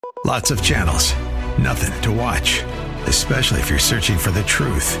Lots of channels, nothing to watch, especially if you're searching for the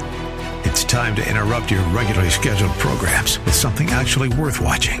truth. It's time to interrupt your regularly scheduled programs with something actually worth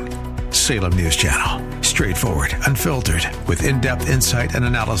watching. Salem News Channel. Straightforward, unfiltered, with in-depth insight and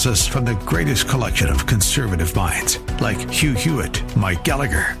analysis from the greatest collection of conservative minds like Hugh Hewitt, Mike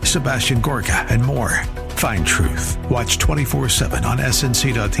Gallagher, Sebastian Gorka, and more. Find truth. Watch 24/7 on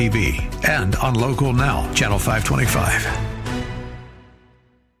snc.tv and on Local Now, Channel 525.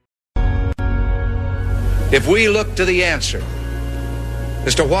 If we look to the answer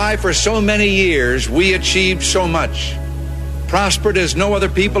as to why for so many years we achieved so much, prospered as no other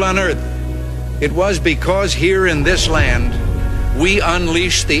people on earth, it was because here in this land we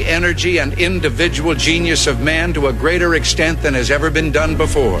unleashed the energy and individual genius of man to a greater extent than has ever been done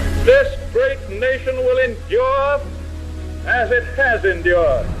before. This great nation will endure as it has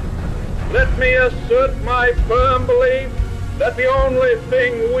endured. Let me assert my firm belief that the only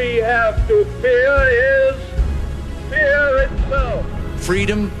thing we have to fear is fear itself.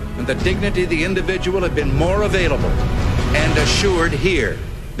 Freedom and the dignity of the individual have been more available and assured here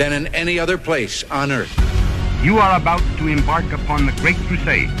than in any other place on earth. You are about to embark upon the great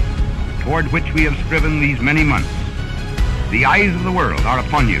crusade toward which we have striven these many months. The eyes of the world are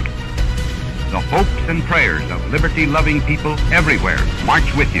upon you. The hopes and prayers of liberty-loving people everywhere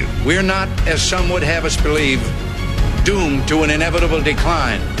march with you. We're not, as some would have us believe, doomed to an inevitable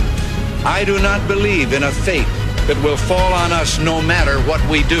decline. I do not believe in a fate that will fall on us no matter what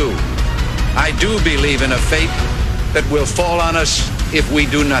we do. I do believe in a fate that will fall on us if we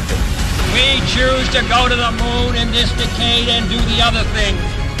do nothing. We choose to go to the moon in this decade and do the other things,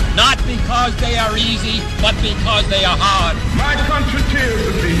 not because they are easy, but because they are hard. My country tears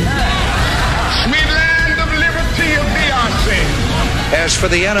of thee. Sweet land of liberty of thee I sing. As for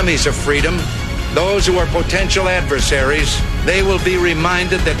the enemies of freedom, those who are potential adversaries, they will be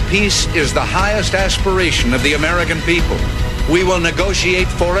reminded that peace is the highest aspiration of the American people. We will negotiate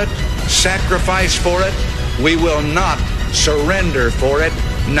for it, sacrifice for it. We will not surrender for it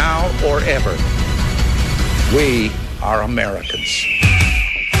now or ever. We are Americans.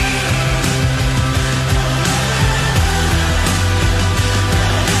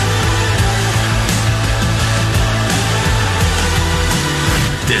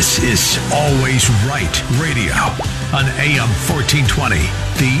 This is Always Right Radio on AM 1420,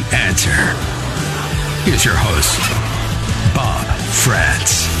 The Answer. Here's your host, Bob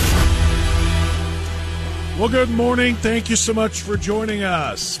Frantz. Well, good morning. Thank you so much for joining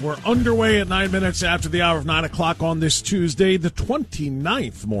us. We're underway at 9 minutes after the hour of 9 o'clock on this Tuesday, the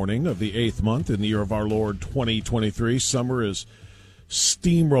 29th morning of the 8th month in the year of our Lord 2023. Summer is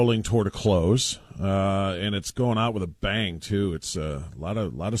steamrolling toward a close, and it's going out with a bang, too. It's a lot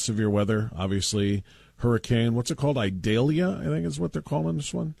of severe weather, obviously. Hurricane, what's it called? Idalia, I think is what they're calling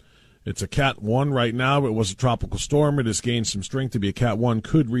this one. It's a Cat 1 right now. It was a tropical storm. It has gained some strength to be a Cat 1.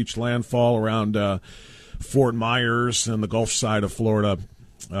 Could reach landfall around Fort Myers and the Gulf side of Florida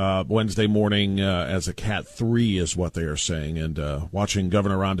Wednesday morning as a Cat 3 is what they are saying. And watching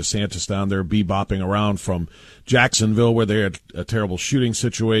Governor Ron DeSantis down there bebopping around from Jacksonville, where they had a terrible shooting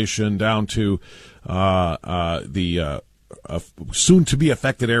situation, down to the soon-to-be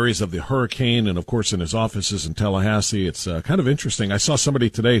affected areas of the hurricane, and, of course, in his offices in Tallahassee. It's kind of interesting. I saw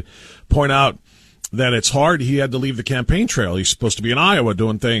somebody today point out that it's hard. He had to leave the campaign trail. He's supposed to be in Iowa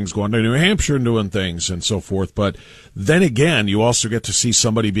doing things, going to New Hampshire and doing things and so forth. But then again, you also get to see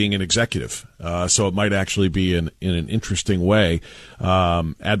somebody being an executive. So it might actually be in an interesting way,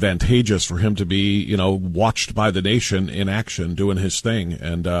 advantageous for him to be, watched by the nation in action, doing his thing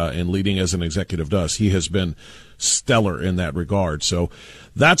and leading as an executive does. He has been stellar in that regard. So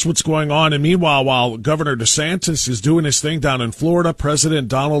that's what's going on. And meanwhile, while Governor DeSantis is doing his thing down in Florida, President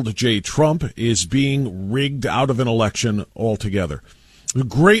Donald J. Trump is being rigged out of an election altogether. A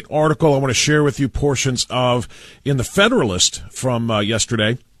great article I want to share with you portions of in the Federalist from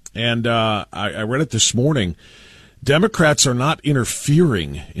yesterday, and I read it this morning. Democrats are not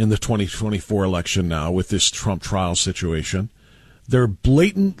interfering in the 2024 election now with this Trump trial situation. They're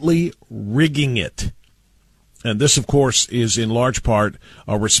blatantly rigging it. And this, of course, is in large part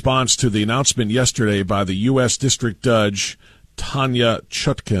a response to the announcement yesterday by the U.S. District Judge Tanya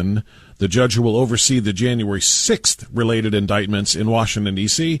Chutkan, the judge who will oversee the January 6th related indictments in Washington,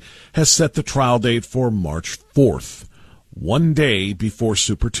 D.C., has set the trial date for March 4th, one day before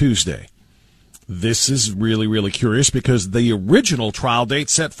Super Tuesday. This is really, really curious because the original trial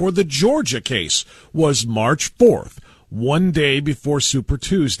date set for the Georgia case was March 4th, one day before Super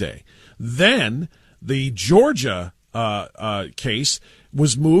Tuesday. Then the Georgia case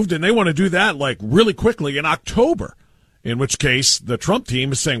was moved, and they want to do that like really quickly in October. in which case the Trump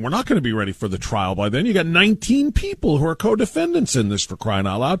team is saying we're not going to be ready for the trial by then. You got 19 people who are co-defendants in this, for crying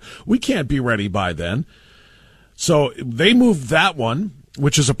out loud. We can't be ready by then. So they moved that one,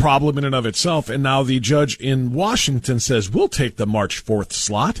 which is a problem in and of itself. And now the judge in Washington says we'll take the March 4th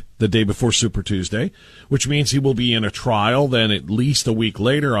slot, the day before Super Tuesday, which means he will be in a trial then at least a week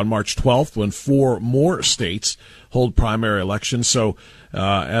later on March 12th when 4 more states hold primary elections. So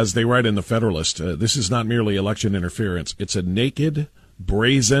as they write in the Federalist, this is not merely election interference. It's a naked,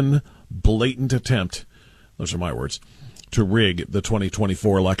 brazen, blatant attempt, those are my words, to rig the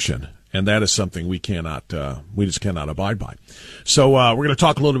 2024 election. And that is something we just cannot abide by. So we're going to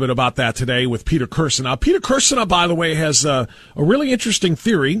talk a little bit about that today with Peter Kirsanow. Peter Kirsanow, by the way, has a really interesting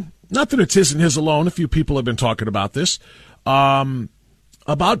theory. Not that it isn't his alone. A few people have been talking about this.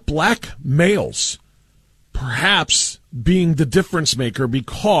 About black males perhaps being the difference maker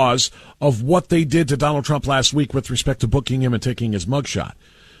because of what they did to Donald Trump last week with respect to booking him and taking his mugshot.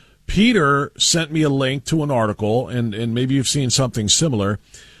 Peter sent me a link to an article, and maybe you've seen something similar.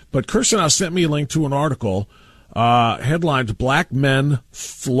 But Kirsanow sent me a link to an article headlined "Black Men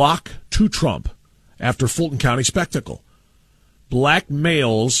Flock to Trump After Fulton County Spectacle." Black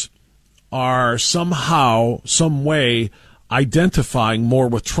males are somehow, some way, identifying more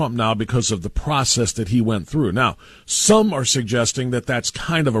with Trump now because of the process that he went through. Now, some are suggesting that that's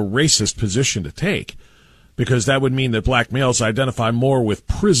kind of a racist position to take, because that would mean that black males identify more with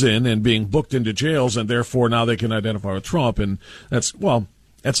prison and being booked into jails, and therefore now they can identify with Trump. And that's not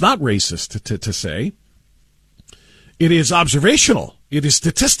racist to say. It is observational. It is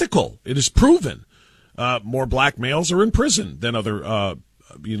statistical. It is proven. More black males are in prison than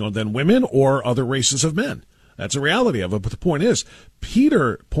than women or other races of men. That's a reality of it. But the point is,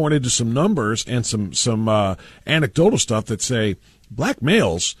 Peter pointed to some numbers and some anecdotal stuff that say black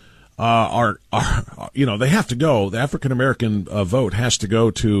males are they have to go. The African American vote has to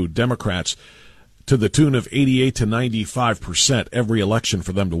go to Democrats to the tune of 88 to 95% every election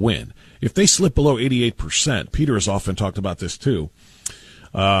for them to win. If they slip below 88%, Peter has often talked about this too.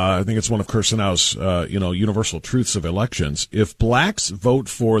 I think it's one of Kirsanow's, universal truths of elections. If blacks vote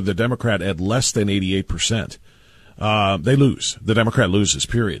for the Democrat at less than 88%, they lose. The Democrat loses,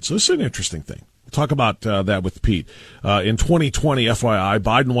 period. So this is an interesting thing. We'll talk about that with Pete. In 2020, FYI,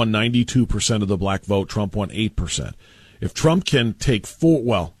 Biden won 92% of the black vote. Trump won 8%. If Trump can take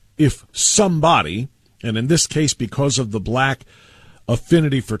if somebody, and in this case because of the black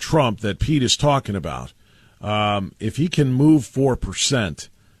affinity for Trump that Pete is talking about, if he can move 4%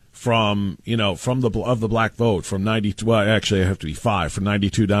 from the black vote from 92, well, actually I have to be 5, from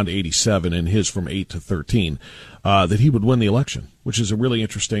 92 down to 87, and his from 8 to 13, that he would win the election, which is a really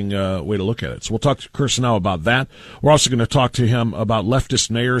interesting way to look at it. So we'll talk to Kirsanow about that. We're also going to talk to him about leftist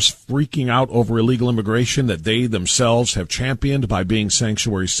mayors freaking out over illegal immigration that they themselves have championed by being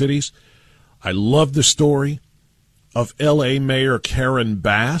sanctuary cities. I love the story of L.A. Mayor Karen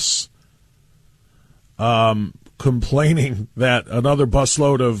Bass complaining that another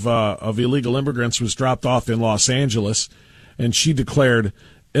busload of illegal immigrants was dropped off in Los Angeles, and she declared,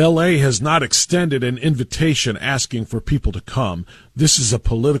 L.A. has not extended an invitation asking for people to come. This is a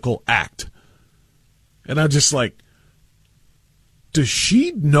political act. And I'm just like, does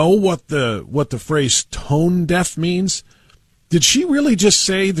she know what the phrase tone deaf means? Did she really just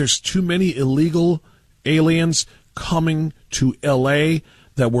say there's too many illegal aliens coming to L.A.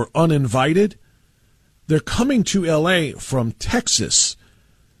 that were uninvited? They're coming to L.A. from Texas.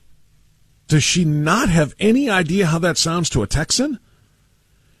 Does she not have any idea how that sounds to a Texan?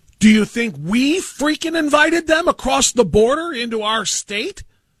 Do you think we freaking invited them across the border into our state,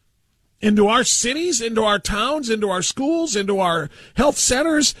 into our cities, into our towns, into our schools, into our health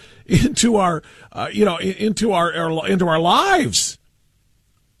centers, into our lives,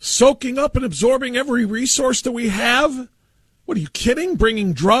 soaking up and absorbing every resource that we have? What are you kidding?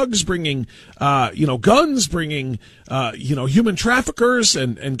 Bringing drugs, bringing guns, bringing human traffickers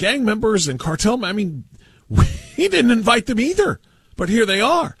and gang members and cartel. I mean, we didn't invite them either, but here they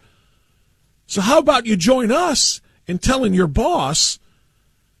are. So how about you join us in telling your boss,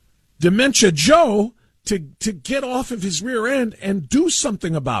 Dementia Joe, to get off of his rear end and do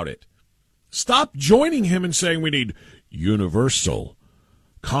something about it. Stop joining him and saying we need universal,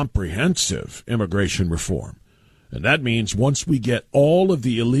 comprehensive immigration reform. And that means once we get all of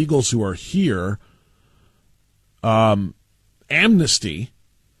the illegals who are here, amnesty,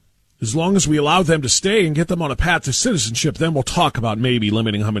 as long as we allow them to stay and get them on a path to citizenship, then we'll talk about maybe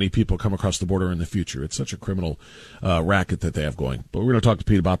limiting how many people come across the border in the future. It's such a criminal racket that they have going. But we're going to talk to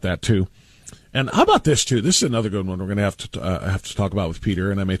Pete about that, too. And how about this, too? This is another good one we're going to have to talk about with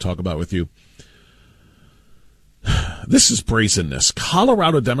Peter, and I may talk about with you. This is brazenness.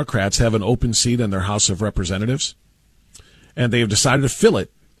 Colorado Democrats have an open seat in their House of Representatives, and they have decided to fill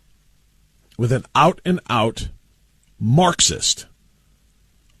it with an out-and-out Marxist,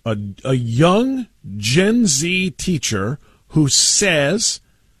 a young Gen Z teacher who says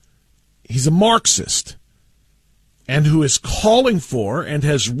he's a Marxist and who is calling for and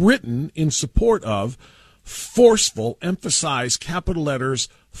has written in support of forceful, emphasize capital letters,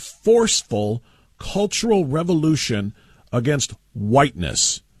 forceful cultural revolution against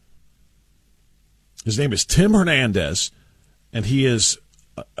whiteness. His name is Tim Hernandez, and he is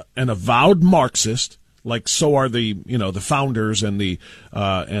an avowed Marxist, like so are the founders and the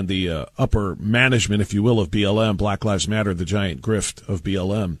upper management, if you will, of BLM, Black Lives Matter, the giant grift of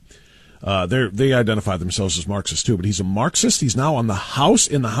BLM. They identify themselves as Marxists too, but he's a Marxist. He's now in the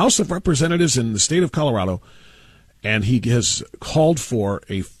House of Representatives in the state of Colorado, and he has called for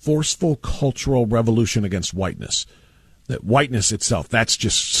a forceful cultural revolution against whiteness. That whiteness itself, that's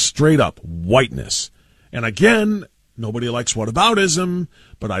just straight up whiteness. And again, nobody likes whataboutism,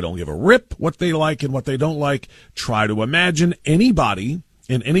 but I don't give a rip what they like and what they don't like. Try to imagine anybody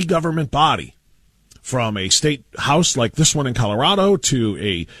in any government body, from a state house like this one in Colorado to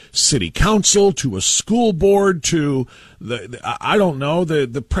a city council to a school board to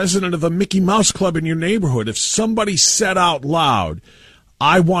the president of a Mickey Mouse Club in your neighborhood. If somebody said out loud,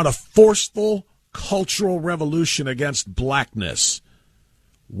 I want a forceful cultural revolution against blackness,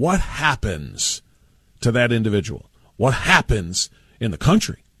 what happens to that individual? What happens in the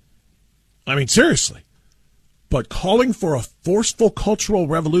country? I mean, seriously. But calling for a forceful cultural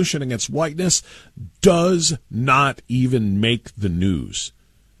revolution against whiteness does not even make the news.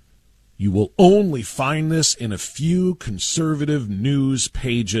 You will only find this in a few conservative news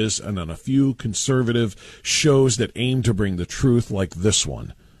pages and on a few conservative shows that aim to bring the truth, like this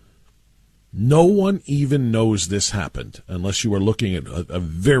one. No one even knows this happened unless you are looking at a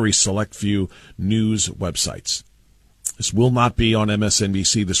very select few news websites. This will not be on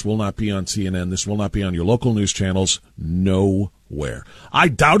MSNBC. This will not be on CNN. This will not be on your local news channels. Nowhere. I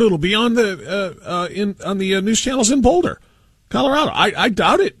doubt it'll be on the news channels in Boulder, Colorado. I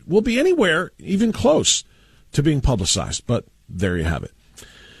doubt it will be anywhere even close to being publicized. But there you have it.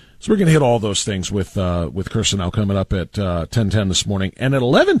 So we're going to hit all those things with Kirsten coming up at 10:10 this morning, and at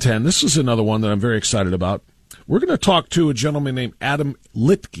 11:10. This is another one that I'm very excited about. We're going to talk to a gentleman named Adam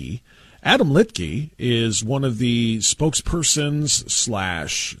Litke. Adam Litke is one of the spokespersons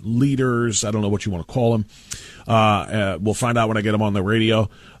 / leaders, I don't know what you want to call him. We'll find out when I get him on the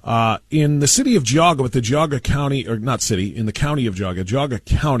radio. In the city of Geauga, with the Geauga County, or not city, in the county of Geauga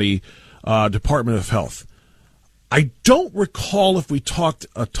County Department of Health. I don't recall if we talked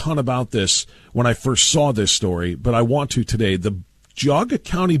a ton about this when I first saw this story, but I want to today. The Geauga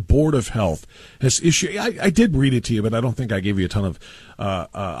County Board of Health has issued, I did read it to you, but I don't think I gave you a ton of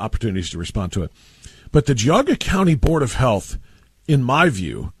opportunities to respond to it. But the Geauga County Board of Health, in my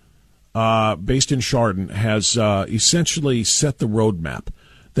view, based in Chardon, has essentially set the roadmap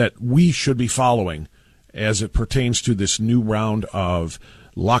that we should be following as it pertains to this new round of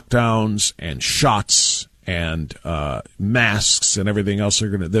lockdowns and shots and masks and everything else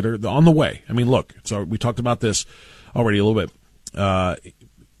that are on the way. I mean, look, so we talked about this already a little bit.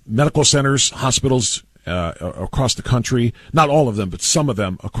 Medical centers, hospitals across the country, not all of them, but some of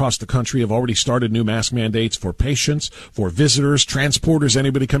them across the country have already started new mask mandates for patients, for visitors, transporters,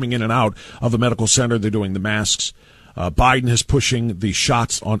 anybody coming in and out of a medical center. They're doing the masks. Biden is pushing the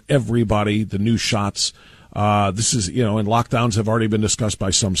shots on everybody, the new shots. This is, and lockdowns have already been discussed by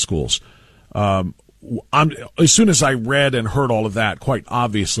some schools. As soon as I read and heard all of that, quite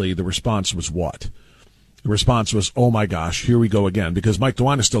obviously the response was what? The response was, oh my gosh, here we go again, because Mike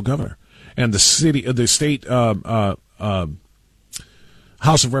DeWine is still governor. And the state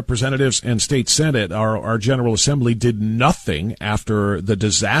House of Representatives and State Senate, our General Assembly, did nothing after the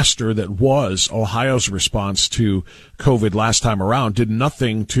disaster that was Ohio's response to COVID last time around, did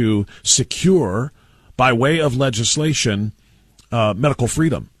nothing to secure, by way of legislation, medical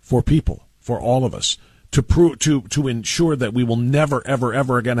freedom for people, for all of us, to ensure that we will never, ever,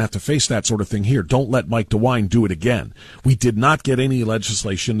 ever again have to face that sort of thing here. Don't let Mike DeWine do it again. We did not get any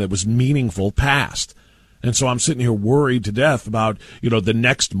legislation that was meaningful passed. And so I'm sitting here worried to death about, the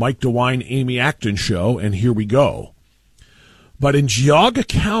next Mike DeWine, Amy Acton show, and here we go. But in Geauga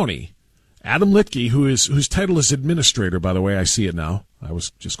County, Adam Litke, whose title is administrator, by the way, I see it now. I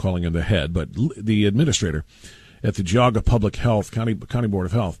was just calling him the head, but the administrator at the Geauga Public Health, County Board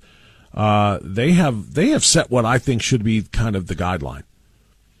of Health, they have set what I think should be kind of the guideline.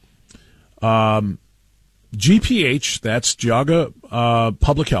 GPH, that's Geauga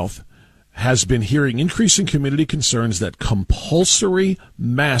Public Health, has been hearing increasing community concerns that compulsory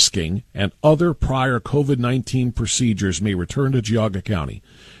masking and other prior COVID-19 procedures may return to Geauga County.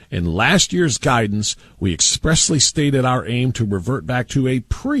 In last year's guidance, we expressly stated our aim to revert back to a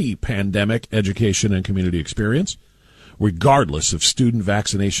pre-pandemic education and community experience, regardless of student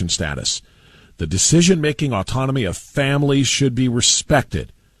vaccination status. The decision-making autonomy of families should be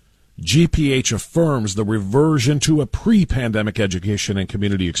respected. GPH affirms the reversion to a pre-pandemic education and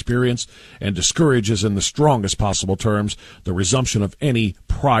community experience and discourages in the strongest possible terms the resumption of any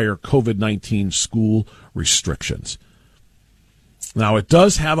prior COVID-19 school restrictions. Now, it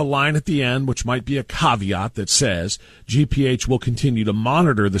does have a line at the end, which might be a caveat, that says GPH will continue to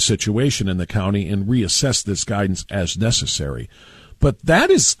monitor the situation in the county and reassess this guidance as necessary. But that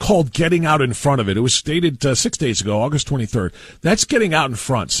is called getting out in front of it. It was stated 6 days ago, August 23rd. That's getting out in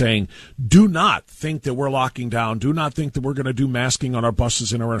front, saying, do not think that we're locking down. Do not think that we're going to do masking on our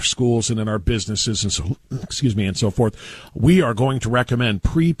buses and in our schools and in our businesses and so forth. We are going to recommend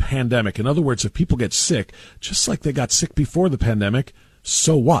pre-pandemic. In other words, if people get sick, just like they got sick before the pandemic,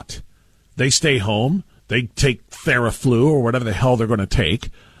 so what? They stay home. They take Theraflu or whatever the hell they're going to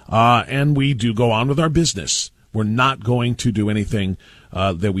take, and we do go on with our business. We're not going to do anything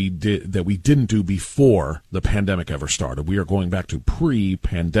that we didn't do before the pandemic ever started. We are going back to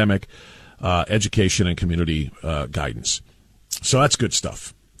pre-pandemic education and community guidance. So that's good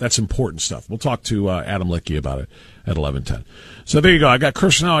stuff. That's important stuff. We'll talk to Adam Litkey about it at 11:10. So there you go. I got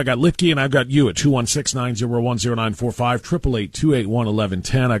Kirshenau, I got Litkey, and I've got you at 216-901-0945,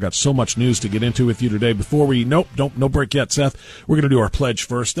 888-281-1110. I got so much news to get into with you today. Before we, no break yet, Seth. We're going to do our pledge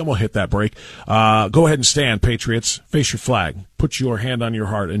first, then we'll hit that break. Go ahead and stand, Patriots. Face your flag. Put your hand on your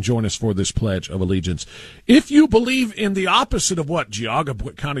heart and join us for this Pledge of Allegiance. If you believe in the opposite of what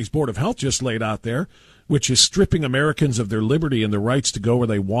Geauga County's Board of Health just laid out there, which is stripping Americans of their liberty and their rights to go where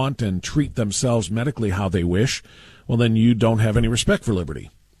they want and treat themselves medically how they wish, well, then you don't have any respect for liberty.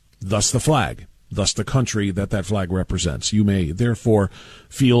 Thus the flag, thus the country that flag represents. You may, therefore,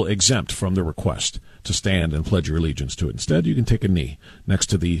 feel exempt from the request to stand and pledge your allegiance to it. Instead, you can take a knee next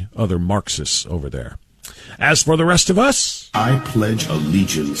to the other Marxists over there. As for the rest of us, I pledge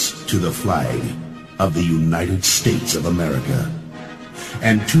allegiance to the flag of the United States of America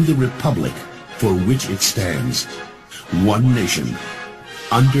and to the republic for which it stands, one nation,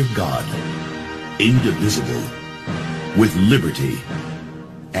 under God, indivisible, with liberty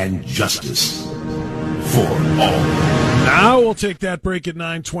and justice for all. Now we'll take that break at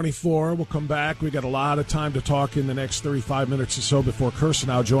 9:24. We'll come back. We got a lot of time to talk in the next 35 minutes or so before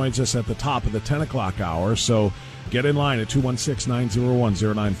Kirshenau joins us at the top of the 10 o'clock hour. So get in line at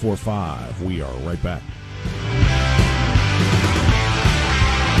 216-901-0945. We are right back.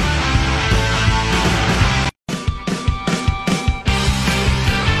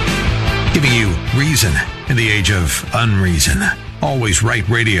 Giving you reason in the age of unreason. Always Right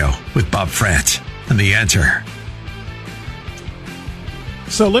Radio with Bob Frantz and The Answer.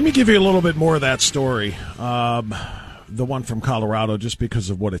 So let me give you a little bit more of that story, the one from Colorado, just because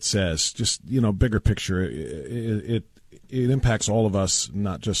of what it says. Just, bigger picture. It impacts all of us,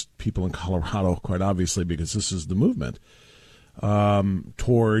 not just people in Colorado, quite obviously, because this is the movement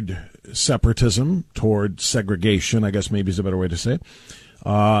toward separatism, toward segregation, I guess maybe is a better way to say it.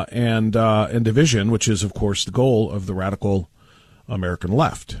 And division, which is, of course, the goal of the radical American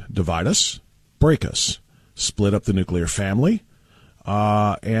left. Divide us, break us, split up the nuclear family,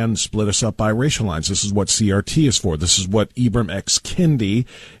 and split us up by racial lines. This is what CRT is for. This is what Ibram X. Kendi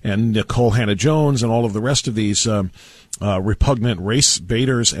and Nicole Hannah-Jones and all of the rest of these repugnant race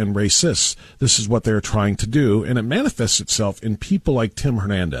baiters and racists, this is what they're trying to do, and it manifests itself in people like Tim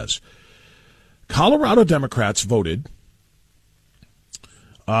Hernandez. Colorado Democrats voted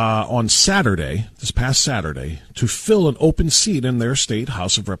on Saturday, this past Saturday, to fill an open seat in their state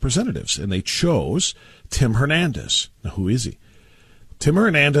House of Representatives, and they chose Tim Hernandez. Now, who is he? Tim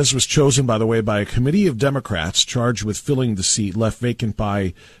Hernandez was chosen, by the way, by a committee of Democrats charged with filling the seat left vacant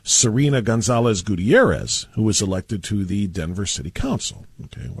by Serena Gonzalez Gutierrez, who was elected to the Denver City Council.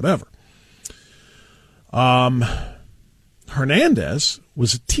 Okay, whatever. Hernandez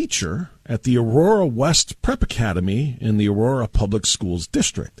was a teacher at the Aurora West Prep Academy in the Aurora Public Schools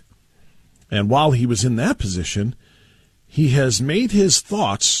District. And while he was in that position, he has made his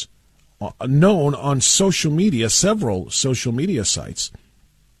thoughts known on social media, several social media sites.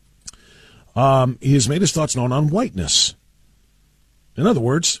 He has made his thoughts known on whiteness. In other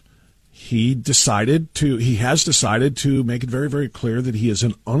words, he has decided to make it very, very clear that he is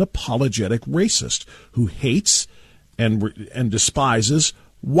an unapologetic racist who hates and despises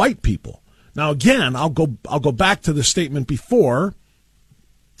white people. Now, again, I'll go back to the statement before.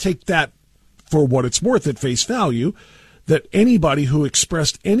 Take that for what it's worth at face value, that anybody who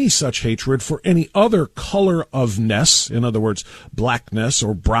expressed any such hatred for any other color ofness, in other words, blackness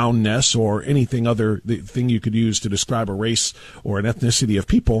or brownness or anything other the thing you could use to describe a race or an ethnicity of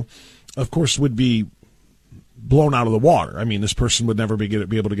people, of course, would be blown out of the water. I mean, this person would never be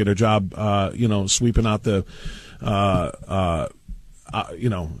able to get a job, sweeping out the,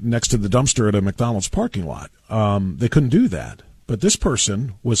 next to the dumpster at a McDonald's parking lot. They couldn't do that. But this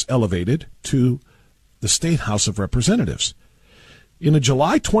person was elevated to the State House of Representatives. In a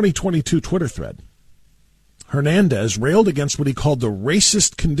July 2022 Twitter thread, Hernandez railed against what he called the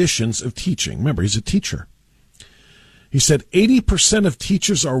racist conditions of teaching. Remember, he's a teacher. He said 80% of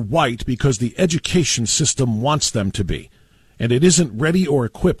teachers are white because the education system wants them to be, and it isn't ready or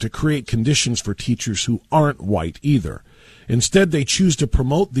equipped to create conditions for teachers who aren't white either. Instead, they choose to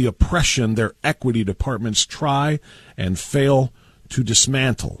promote the oppression their equity departments try and fail to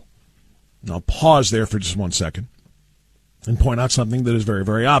dismantle. Now, pause there for just 1 second and point out something that is very,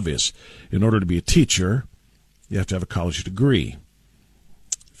 very obvious. In order to be a teacher, you have to have a college degree.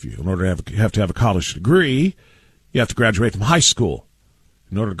 In order to have a college degree, you have to graduate from high school.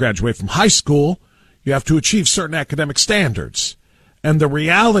 In order to graduate from high school, you have to achieve certain academic standards. And the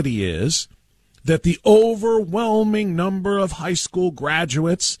reality is that the overwhelming number of high school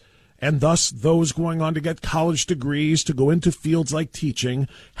graduates, and thus those going on to get college degrees to go into fields like teaching,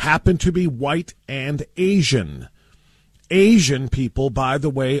 happen to be white and Asian. Asian people, by the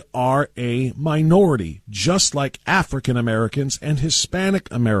way, are a minority, just like African Americans and Hispanic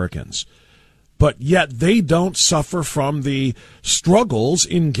Americans. But yet they don't suffer from the struggles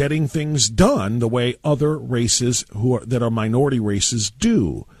in getting things done the way other races that are minority races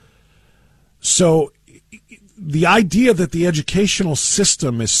do. So the idea that the educational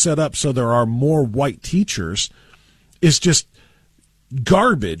system is set up so there are more white teachers is just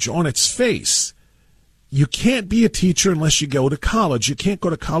garbage on its face. You can't be a teacher unless you go to college. You can't go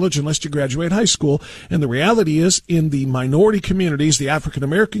to college unless you graduate high school. And the reality is, in the minority communities, the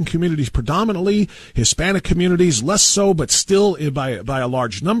African-American communities predominantly, Hispanic communities less so, but still by a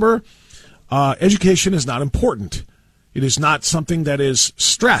large number, education is not important. It is not something that is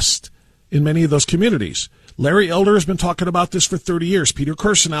stressed in many of those communities. Larry Elder has been talking about this for 30 years. Peter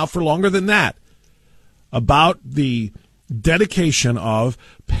Kirsanow for longer than that, about the dedication of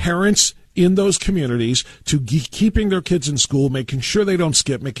parents in those communities to keeping their kids in school, making sure they don't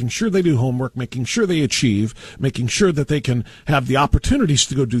skip, making sure they do homework, making sure they achieve, making sure that they can have the opportunities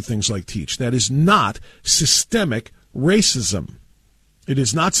to go do things like teach. That is not systemic racism. It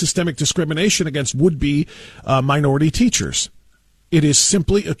is not systemic discrimination against would-be minority teachers. It is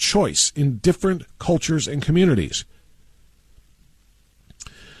simply a choice in different cultures and communities.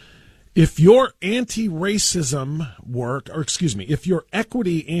 If your anti-racism work, if your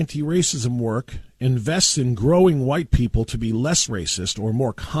equity anti-racism work invests in growing white people to be less racist or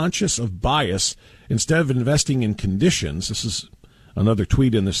more conscious of bias instead of investing in conditions, this is another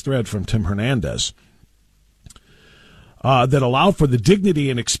tweet in this thread from Tim Hernandez, that allow for the dignity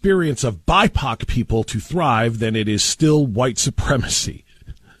and experience of BIPOC people to thrive, then it is still white supremacy.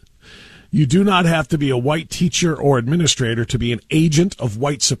 You do not have to be a white teacher or administrator to be an agent of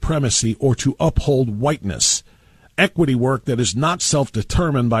white supremacy or to uphold whiteness. Equity work that is not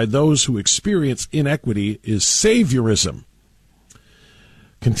self-determined by those who experience inequity is saviorism.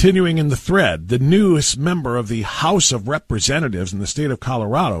 Continuing in the thread, the newest member of the House of Representatives in the state of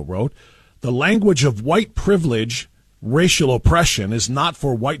Colorado wrote, "The language of white privilege, racial oppression, is not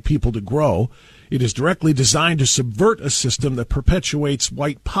for white people to grow. It is directly designed to subvert a system that perpetuates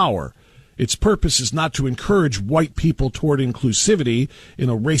white power. Its purpose is not to encourage white people toward inclusivity in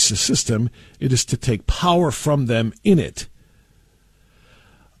a racist system. It is to take power from them in it."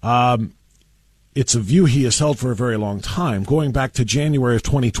 It's a view he has held for a very long time, going back to January of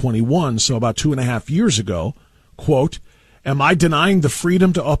 2021, so about 2.5 years ago. Quote, "Am I denying the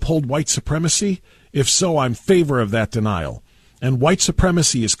freedom to uphold white supremacy? If so, I'm in favor of that denial. And white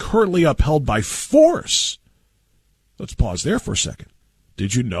supremacy is currently upheld by force." Let's pause there for a second.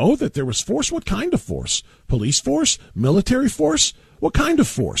 Did you know that there was force? What kind of force? Police force? Military force? What kind of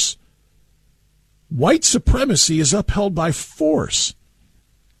force? White supremacy is upheld by force.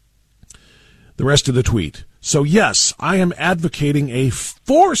 The rest of the tweet. "So yes, I am advocating a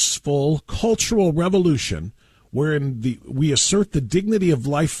forceful cultural revolution wherein we assert the dignity of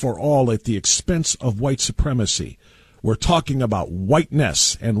life for all at the expense of white supremacy. We're talking about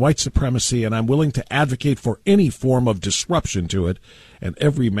whiteness and white supremacy, and I'm willing to advocate for any form of disruption to it and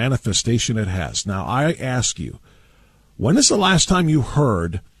every manifestation it has." Now, I ask you, when is the last time you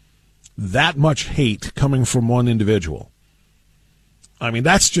heard that much hate coming from one individual? I mean,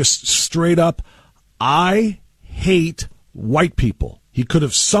 that's just straight up, I hate white people. He could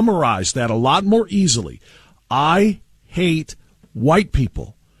have summarized that a lot more easily. I hate white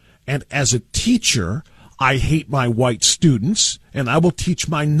people. And as a teacher, I hate my white students, and I will teach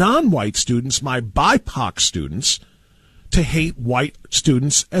my non-white students, my BIPOC students, to hate white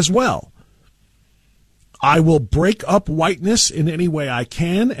students as well. I will break up whiteness in any way I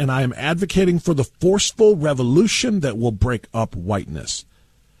can, and I am advocating for the forceful revolution that will break up whiteness.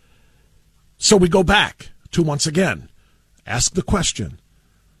 So we go back to, once again, ask the question,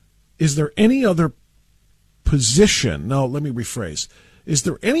 is there any other position? No, let me rephrase. Is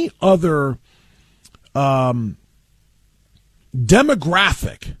there any other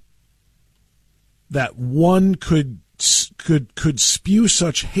demographic that one could spew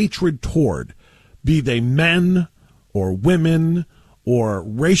such hatred toward, be they men or women or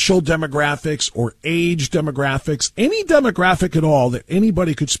racial demographics or age demographics, any demographic at all that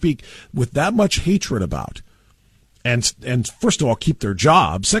anybody could speak with that much hatred about? And first of all, keep their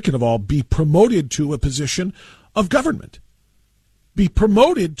job. Second of all, be promoted to a position of government. Be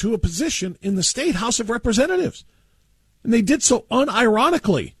promoted to a position in the state House of Representatives. And they did so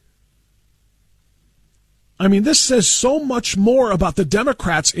unironically. I mean, this says so much more about the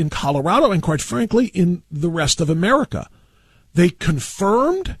Democrats in Colorado and, quite frankly, in the rest of America. They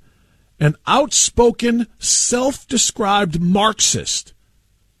confirmed an outspoken, self-described Marxist.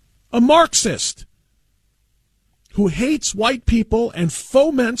 A Marxist who hates white people and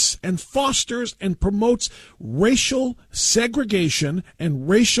foments and fosters and promotes racial segregation and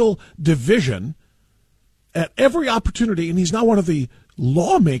racial division at every opportunity, and he's now one of the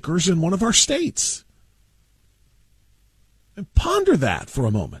lawmakers in one of our states. And ponder that for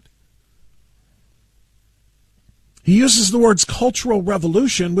a moment. He uses the words cultural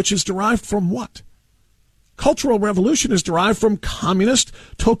revolution, which is derived from what? Cultural revolution is derived from communist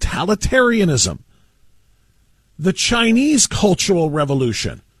totalitarianism. The Chinese Cultural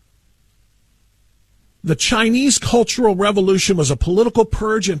Revolution. The Chinese Cultural Revolution was a political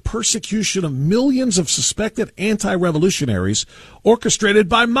purge and persecution of millions of suspected anti-revolutionaries orchestrated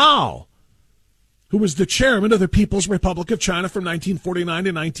by Mao, who was the chairman of the People's Republic of China from 1949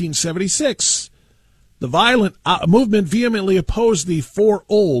 to 1976. The violent movement vehemently opposed the four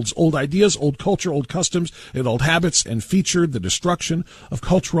olds, old ideas, old culture, old customs, and old habits, and featured the destruction of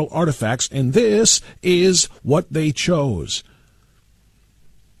cultural artifacts, and this is what they chose.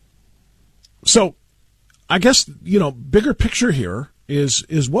 So, I guess, bigger picture here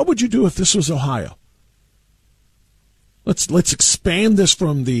is what would you do if this was Ohio? Let's expand this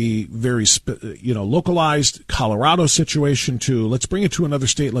from the very localized Colorado situation to, let's bring it to another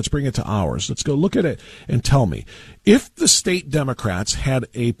state. Let's bring it to ours. Let's go look at it and tell me, if the state Democrats had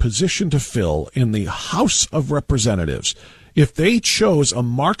a position to fill in the House of Representatives, if they chose a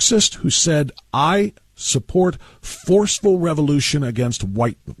Marxist who said, I support forceful revolution against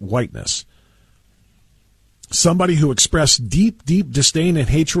whiteness, somebody who expressed deep, deep disdain and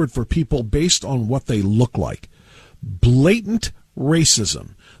hatred for people based on what they look like, blatant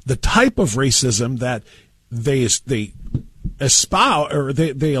racism, the type of racism that they espouse, or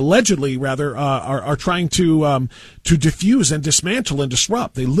they allegedly rather are trying to diffuse and dismantle and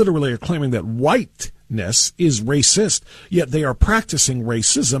disrupt. They literally are claiming that whiteness is racist, yet they are practicing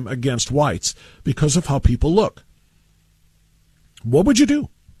racism against whites because of how people look. What would you do?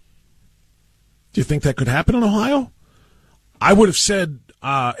 Do you think that could happen in Ohio? I would have said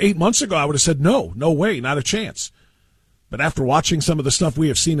 8 months ago, I would have said no way, not a chance. But after watching some of the stuff we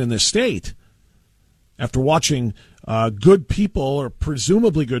have seen in this state, after watching good people, or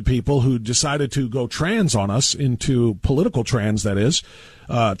presumably good people, who decided to go trans on us, into political trans, that is,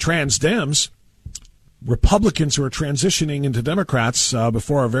 trans Dems, Republicans who are transitioning into Democrats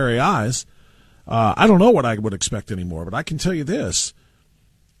before our very eyes, I don't know what I would expect anymore. But I can tell you this,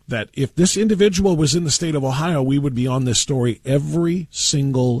 that if this individual was in the state of Ohio, we would be on this story every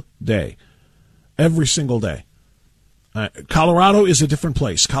single day. Every single day. Colorado is a different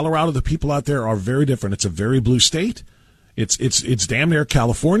place. Colorado, the people out there are very different. It's a very blue state. It's damn near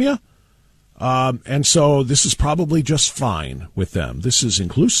California. And so this is probably just fine with them. This is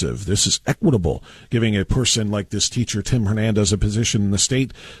inclusive. This is equitable. Giving a person like this teacher, Tim Hernandez, a position in the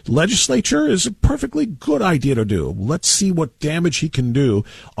state legislature is a perfectly good idea to do. Let's see what damage he can do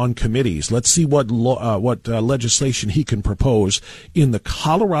on committees. Let's see what legislation he can propose in the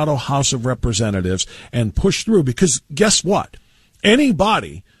Colorado House of Representatives and push through. Because guess what?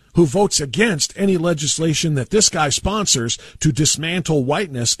 Anybody who votes against any legislation that this guy sponsors to dismantle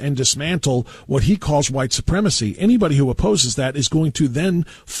whiteness and dismantle what he calls white supremacy, anybody who opposes that is going to then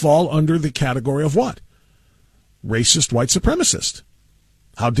fall under the category of what? Racist white supremacist.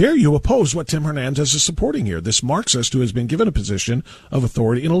 How dare you oppose what Tim Hernandez is supporting here? This Marxist who has been given a position of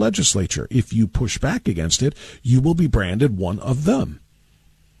authority in a legislature. If you push back against it, you will be branded one of them.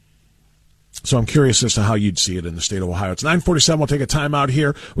 So I'm curious as to how you'd see it in the state of Ohio. It's 9:47. We'll take a time out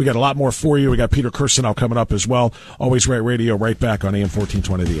here. We got a lot more for you. We got Peter Kirsanow coming up as well. Always Right Radio, right back on AM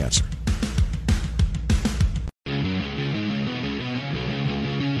 1420, The Answer.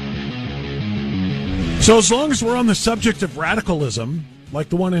 So as long as we're on the subject of radicalism, like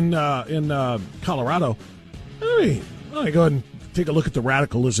the one in Colorado, let me go ahead and take a look at the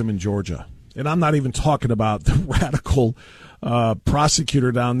radicalism in Georgia. And I'm not even talking about the radical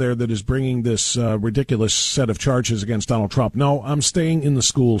prosecutor down there that is bringing this ridiculous set of charges against Donald Trump. No, I'm staying in the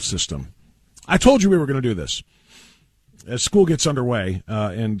school system. I told you we were going to do this. As school gets underway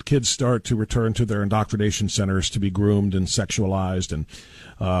and kids start to return to their indoctrination centers to be groomed and sexualized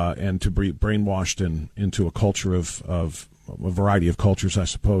and to be brainwashed into a culture of a variety of cultures, I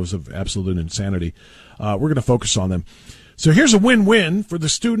suppose, of absolute insanity, we're going to focus on them. So here's a win-win for the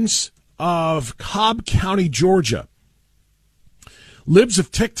students of Cobb County, Georgia. Libs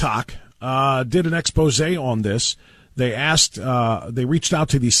of TikTok did an expose on this. They reached out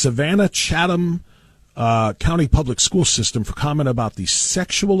to the Savannah-Chatham County Public School System for comment about the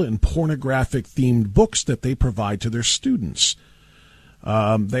sexual and pornographic-themed books that they provide to their students.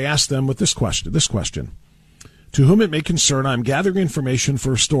 They asked them with this question. To whom it may concern, I'm gathering information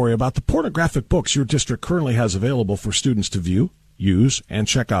for a story about the pornographic books your district currently has available for students to view, use, and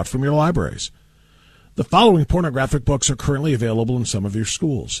check out from your libraries. The following pornographic books are currently available in some of your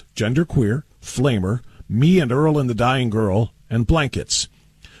schools: Genderqueer, Flamer, Me and Earl and the Dying Girl, and Blankets.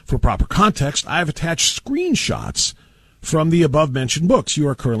 For proper context, I have attached screenshots from the above-mentioned books you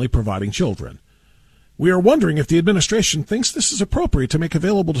are currently providing children. We are wondering if the administration thinks this is appropriate to make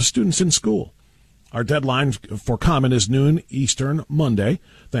available to students in school. Our deadline for comment is noon Eastern Monday.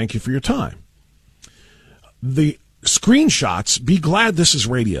 Thank you for your time. The screenshots, be glad this is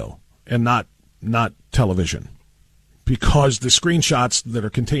radio and not television, because the screenshots that are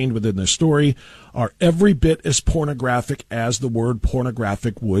contained within this story are every bit as pornographic as the word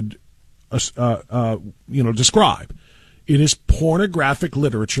pornographic would describe. It is pornographic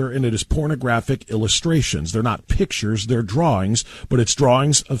literature, and it is pornographic illustrations. They're not pictures, they're drawings, but it's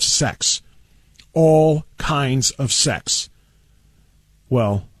drawings of sex. All kinds of sex.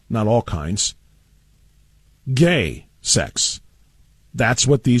 Well, not all kinds. Gay sex. That's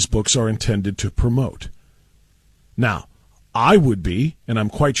what these books are intended to promote. Now, I would be, and I'm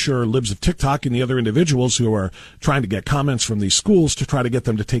quite sure Libs of TikTok and the other individuals who are trying to get comments from these schools to try to get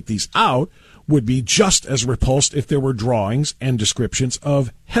them to take these out, would be just as repulsed if there were drawings and descriptions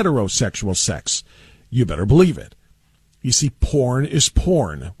of heterosexual sex. You better believe it. You see, porn is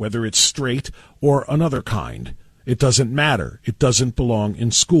porn, whether it's straight or another kind. It doesn't matter. It doesn't belong in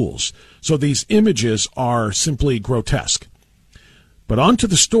schools. So these images are simply grotesque. But on to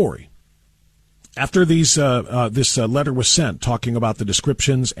the story. After this letter was sent talking about the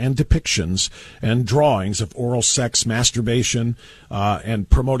descriptions and depictions and drawings of oral sex, masturbation, and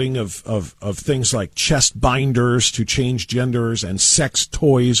promoting of things like chest binders to change genders and sex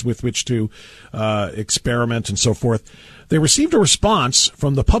toys with which to experiment and so forth, they received a response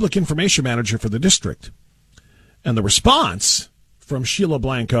from the public information manager for the district. And the response from Sheila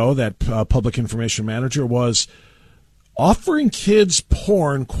Blanco, that public information manager, was offering kids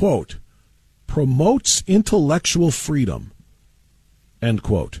porn, quote, promotes intellectual freedom, end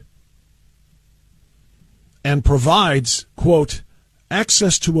quote, and provides, quote,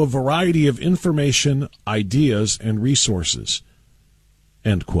 access to a variety of information, ideas, and resources,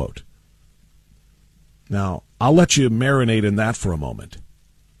 end quote. Now, I'll let you marinate in that for a moment.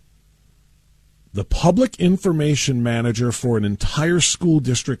 The public information manager for an entire school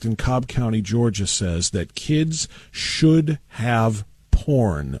district in Cobb County, Georgia, says that kids should have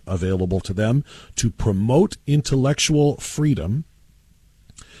porn available to them to promote intellectual freedom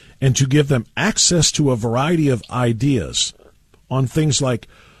and to give them access to a variety of ideas on things like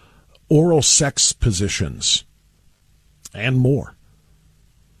oral sex positions and more.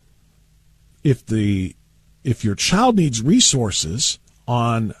 If your child needs resources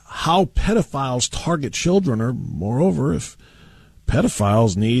on how pedophiles target children, or moreover, if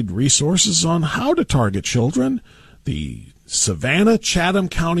pedophiles need resources on how to target children, the Savannah-Chatham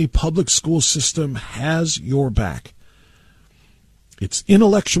County Public School System has your back. It's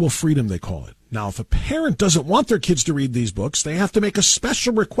intellectual freedom, they call it. Now, if a parent doesn't want their kids to read these books, they have to make a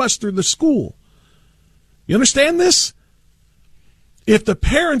special request through the school. You understand this? If the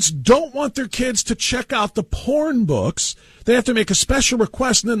parents don't want their kids to check out the porn books, they have to make a special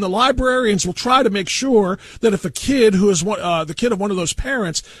request, and then the librarians will try to make sure that if a kid who is the kid of one of those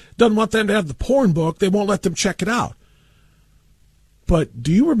parents doesn't want them to have the porn book, they won't let them check it out. But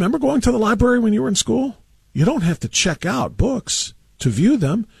do you remember going to the library when you were in school? You don't have to check out books to view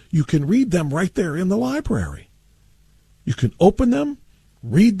them. You can read them right there in the library. You can open them,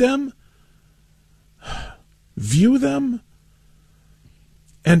 read them, view them.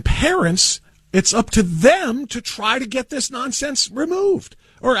 And parents, it's up to them to try to get this nonsense removed.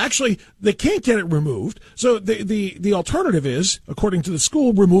 Or actually, they can't get it removed. So the alternative is, according to the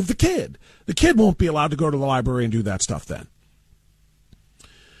school, remove the kid. The kid won't be allowed to go to the library and do that stuff then.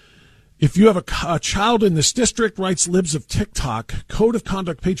 If you have a child in this district, writes Libs of TikTok, Code of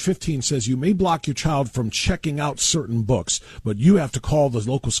Conduct, page 15, says you may block your child from checking out certain books, but you have to call the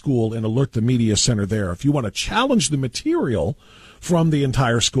local school and alert the media center there. If you want to challenge the material from the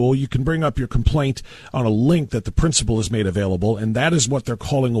entire school, you can bring up your complaint on a link that the principal has made available, and that is what they're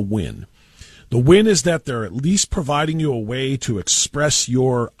calling a win. The win is that they're at least providing you a way to express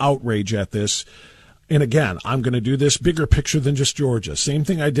your outrage at this. And again, I'm going to do this bigger picture than just Georgia. Same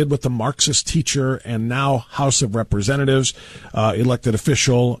thing I did with the Marxist teacher and now House of Representatives, elected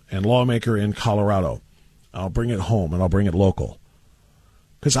official and lawmaker in Colorado. I'll bring it home and I'll bring it local.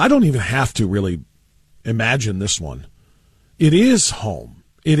 Because I don't even have to really imagine this one. It is home.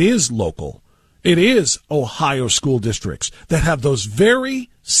 It is local. It is Ohio school districts that have those very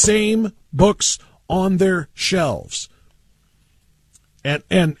same books on their shelves.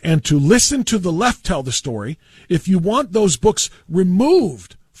 And to listen to the left tell the story, if you want those books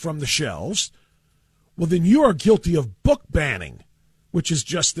removed from the shelves, well, then you are guilty of book banning, which is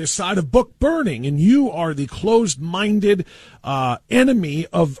just this side of book burning, and you are the closed-minded enemy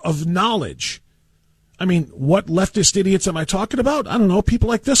of knowledge. I mean, what leftist idiots am I talking about? I don't know, people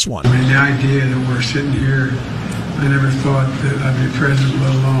like this one. I mean, the idea that we're sitting here, I never thought that I'd be president,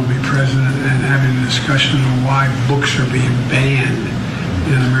 let alone be president, and having a discussion on why books are being banned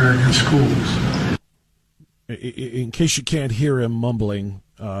in American schools. In case you can't hear him mumbling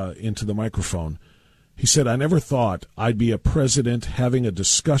into the microphone, he said, I never thought I'd be a president having a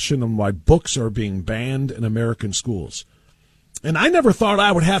discussion on why books are being banned in American schools. And I never thought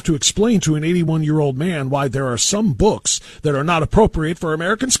I would have to explain to an 81-year-old man why there are some books that are not appropriate for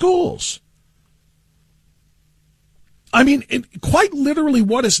American schools. I mean, quite literally,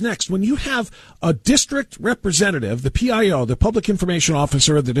 what is next? When you have a district representative, the PIO, the public information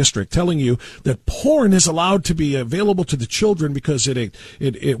officer of the district, telling you that porn is allowed to be available to the children because it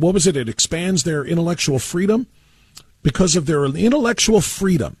expands their intellectual freedom. Because of their intellectual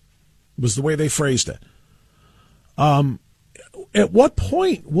freedom, was the way they phrased it. At what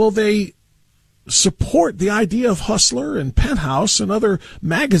point will they support the idea of Hustler and Penthouse and other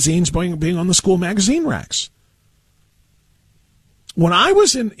magazines being on the school magazine racks? When I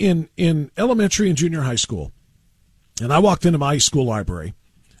was in elementary and junior high school, and I walked into my school library,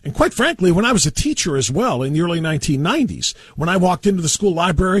 and quite frankly, when I was a teacher as well in the early 1990s, when I walked into the school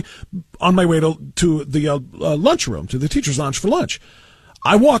library on my way to the lunchroom, to the teacher's lounge for lunch,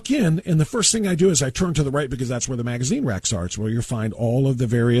 I walk in, and the first thing I do is I turn to the right because that's where the magazine racks are. It's where you find all of the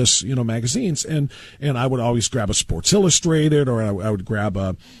various, magazines. And I would always grab a Sports Illustrated, or I would grab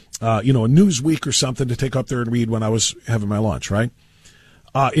a Newsweek or something to take up there and read when I was having my lunch, right?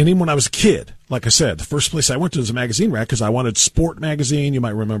 And even when I was a kid, like I said, the first place I went to was a magazine rack because I wanted Sport magazine. You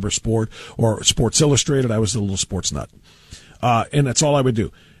might remember Sport or Sports Illustrated. I was a little sports nut. And that's all I would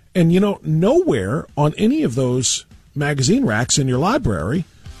do. And, nowhere on any of those magazine racks in your library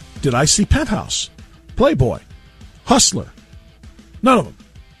did I see Penthouse, Playboy, Hustler. None of them.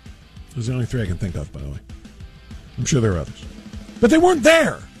 Those are the only three I can think of, by the way. I'm sure there are others. But they weren't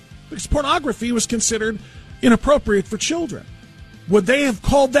there because pornography was considered inappropriate for children. Would they have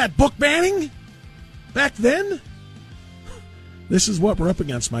called that book banning back then? This is what we're up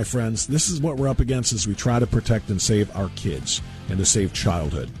against, my friends. This is what we're up against as we try to protect and save our kids and to save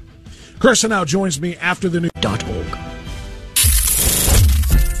childhood. Carson now joins me after the news.org.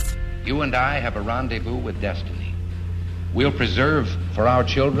 You and I have a rendezvous with destiny. We'll preserve for our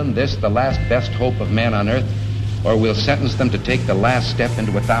children this, the last best hope of man on earth, or we'll sentence them to take the last step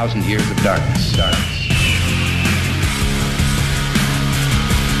into 1,000 years of darkness.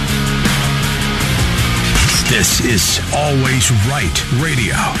 This is Always Right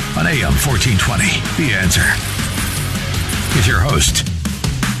Radio on AM 1420. The Answer. With your host,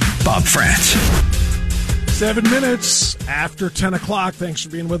 Bob Frantz. 7 minutes after 10 o'clock. Thanks for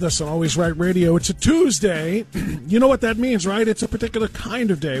being with us on Always Right Radio. It's a Tuesday. You know what that means, right? It's a particular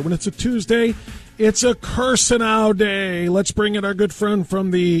kind of day. When it's a Tuesday, It's a Curse-Now Day. Let's bring in our good friend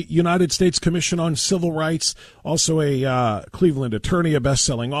from the United States Commission on Civil Rights, also a Cleveland attorney, a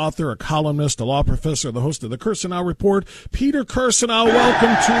best-selling author, a columnist, a law professor, the host of the Curse-Now Report. Peter Curse-Now,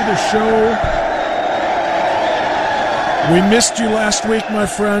 welcome to the show. We missed you last week, my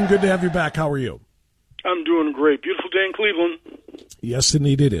friend. Good to have you back. How are you? I'm doing great. Beautiful day in Cleveland. Yes,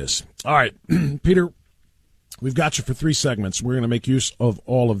 indeed it is. All right, Peter, we've got you for 3 segments. We're going to make use of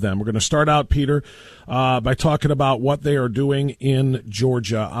all of them. We're going to start out, Peter, by talking about what they are doing in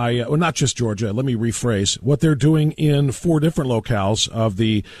Georgia. Well, not just Georgia. Let me rephrase. What they're doing in 4 different locales of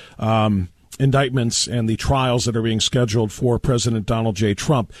the indictments and the trials that are being scheduled for President Donald J.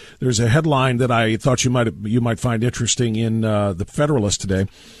 Trump. There's a headline that I thought you might find interesting in the Federalist today.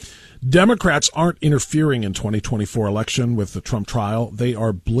 Democrats aren't interfering in 2024 election with the Trump trial. They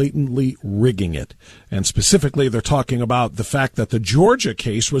are blatantly rigging it. And specifically, they're talking about the fact that the Georgia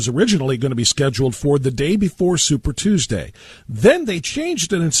case was originally going to be scheduled for the day before Super Tuesday. Then they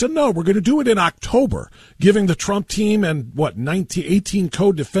changed it and said, no, we're going to do it in October, giving the Trump team and 18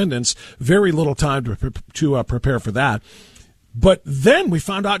 co-defendants very little time to prepare for that. But then we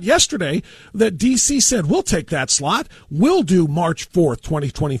found out yesterday that D.C. said, we'll take that slot. We'll do March 4th,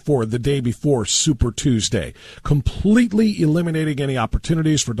 2024, the day before Super Tuesday, completely eliminating any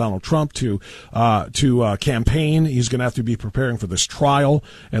opportunities for Donald Trump to campaign. He's going to have to be preparing for this trial.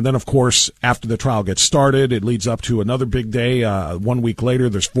 And then, of course, after the trial gets started, it leads up to another big day. 1 week later,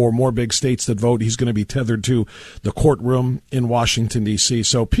 there's 4 more big states that vote. He's going to be tethered to the courtroom in Washington, D.C.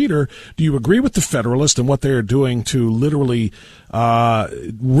 So, Peter, do you agree with the Federalist and what they are doing to literally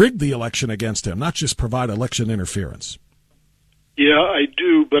rig the election against him, not just provide election interference? Yeah, I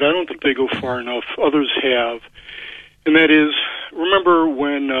do, but I don't think they go far enough. Others have. And that is, remember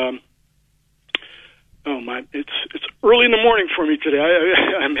when, it's early in the morning for me today.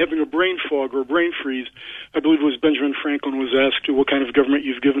 I'm having a brain fog or a brain freeze. I believe it was Benjamin Franklin was asked what kind of government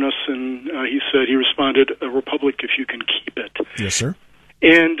you've given us, and he responded, a republic if you can keep it. Yes, sir.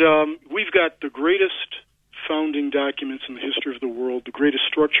 And we've got the greatest founding documents in the history of the world, the greatest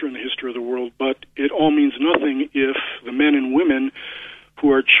structure in the history of the world, but it all means nothing if the men and women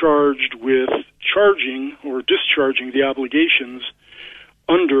who are charged with charging or discharging the obligations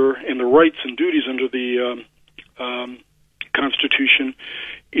under and the rights and duties under the Constitution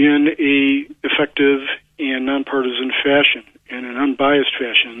in a effective and nonpartisan fashion, in an unbiased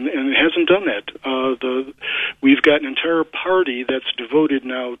fashion, and it hasn't done that. We've got an entire party that's devoted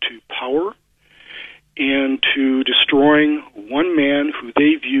now to power and to destroying one man who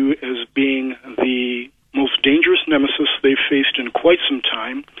they view as being the most dangerous nemesis they've faced in quite some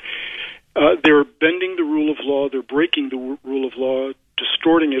time. They're bending the rule of law. They're breaking the rule of law,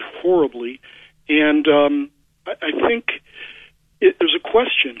 distorting it horribly. And I think there's a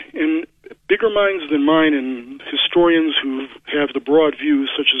question, and bigger minds than mine and historians who have the broad views,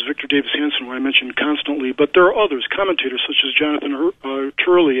 such as Victor Davis Hanson, who I mentioned constantly, but there are others, commentators such as Jonathan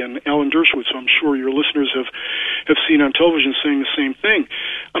Turley and Alan Dershowitz, who I'm sure your listeners have seen on television saying the same thing.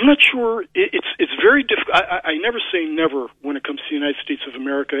 I'm not sure. It's very difficult. I never say never when it comes to the United States of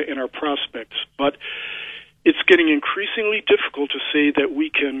America and our prospects, but it's getting increasingly difficult to say that we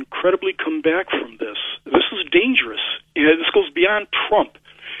can credibly come back from this. This is dangerous. This goes beyond Trump.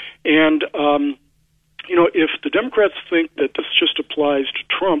 And, if the Democrats think that this just applies to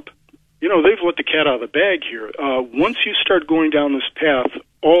Trump, they've let the cat out of the bag here. Once you start going down this path,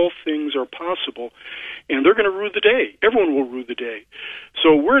 all things are possible, and they're going to rue the day. Everyone will rue the day.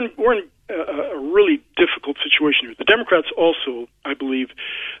 So we're in a really difficult situation here. The Democrats also, I believe,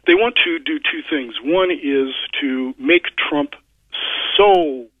 they want to do 2 things. One is to make Trump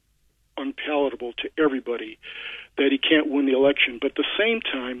so unpalatable to everybody that he can't win the election. But at the same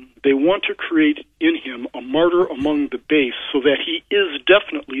time, they want to create in him a martyr among the base so that he is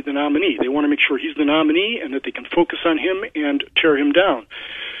definitely the nominee. They want to make sure he's the nominee and that they can focus on him and tear him down.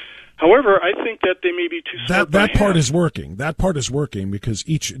 However, I think that they may be too smart. That part is working. That part is working because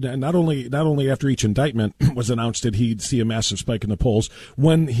not only after each indictment was announced did he see a massive spike in the polls,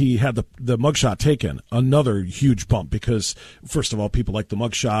 when he had the mugshot taken, another huge bump because first of all, people like the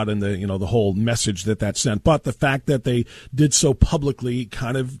mugshot and the whole message that sent. But the fact that they did so publicly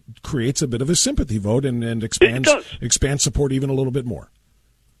kind of creates a bit of a sympathy vote and expands support even a little bit more.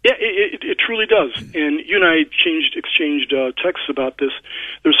 Yeah, it truly does. And you and I exchanged texts about this.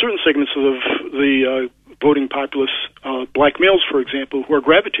 There are certain segments of the voting populace, black males, for example, who are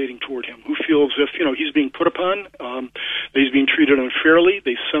gravitating toward him, who feel as if, he's being put upon, that he's being treated unfairly.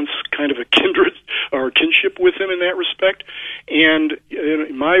 They sense kind of a kindred or kinship with him in that respect. And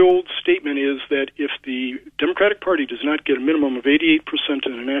my old statement is that if the Democratic Party does not get a minimum of 88%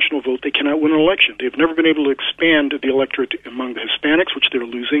 in a national vote, they cannot win an election. They've never been able to expand the electorate among the Hispanics, which they're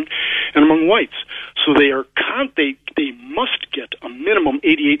losing, and among whites. So they must get a minimum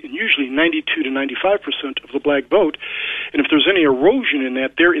 88 and usually 92 to 95% of the black vote. And if there's any erosion in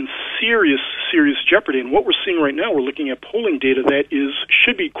that, they're in serious, serious jeopardy. And what we're seeing right now, we're looking at polling data that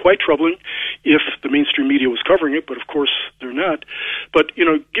should be quite troubling if the mainstream media was covering it, but of course they're not. But,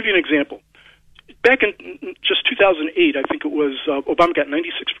 give you an example. Back in just 2008, I think it was, Obama got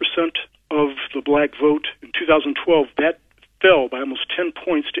 96% of the black vote. In 2012, that fell by almost 10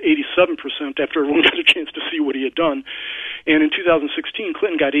 points to 87% after everyone got a chance to see what he had done. And in 2016,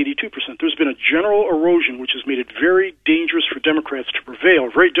 Clinton got 82%. There's been a general erosion which has made it very dangerous for Democrats to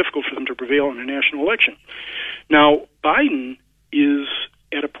prevail, very difficult for them to prevail in a national election. Now, Biden is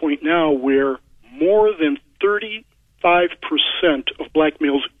at a point now where more than 35% of black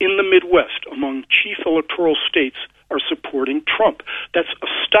males in the Midwest, among chief electoral states, are supporting Trump. That's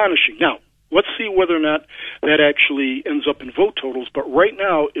astonishing. Now, let's see whether or not that actually ends up in vote totals, but right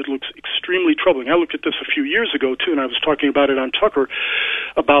now it looks extremely troubling. I looked at this a few years ago, too, and I was talking about it on Tucker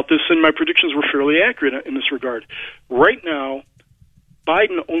about this, and my predictions were fairly accurate in this regard. Right now,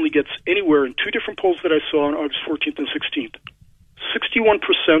 Biden only gets anywhere in two different polls that I saw on August 14th and 16th,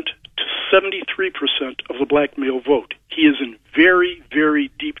 61% to 73% of the black male vote. He is in very, very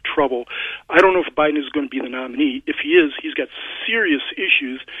deep trouble. I don't know if Biden is going to be the nominee. If he is, he's got serious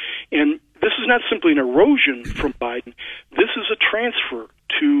issues. And this is not simply an erosion from Biden. This is a transfer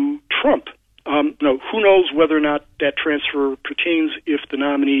to Trump. Who knows whether or not that transfer pertains if the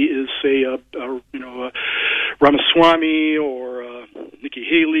nominee is, say, Ramaswamy or Nikki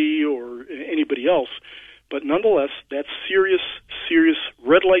Haley or anybody else. But nonetheless, that's serious, serious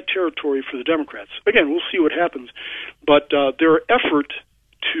red light territory for the Democrats. Again, we'll see what happens. But their effort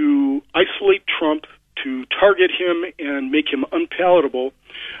to isolate Trump, to target him and make him unpalatable,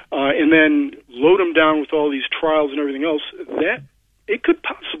 and then load him down with all these trials and everything else, that it could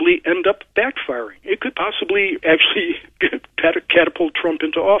possibly end up backfiring. It could possibly actually catapult Trump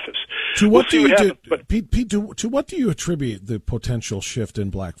into office. To what do you attribute the potential shift in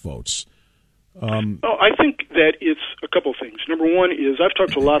black votes? I think that it's a couple things. Number one is I've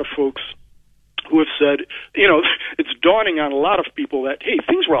talked to a lot of folks who have said, it's dawning on a lot of people that, hey,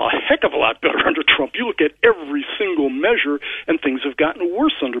 things were a heck of a lot better under Trump. You look at every single measure, and things have gotten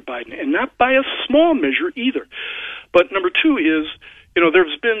worse under Biden, and not by a small measure either. But number two is,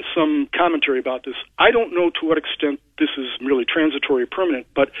 there's been some commentary about this. I don't know to what extent this is really transitory or permanent,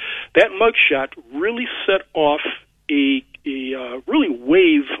 but that mugshot really set off a really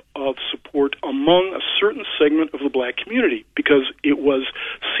wave of support among a certain segment of the black community, because it was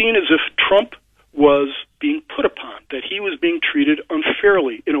seen as if Trump was being put upon, that he was being treated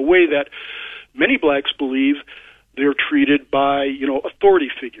unfairly in a way that many blacks believe they're treated by, authority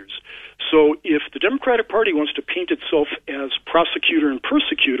figures. So if the Democratic Party wants to paint itself as prosecutor and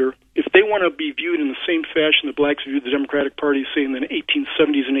persecutor, if they want to be viewed in the same fashion that blacks viewed the Democratic Party, say, in the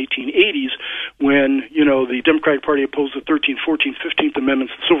 1870s and 1880s, when, the Democratic Party opposed the 13th, 14th, 15th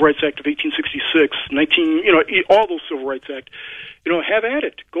Amendments, the Civil Rights Act of 1866, all those Civil Rights Act, have at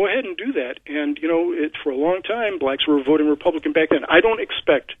it. Go ahead and do that. And, for a long time, blacks were voting Republican back then. I don't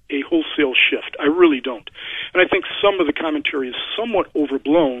expect a wholesale shift. I really don't. And I think some of the commentary is somewhat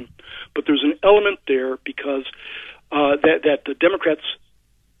overblown, but there's an element there because that the Democrats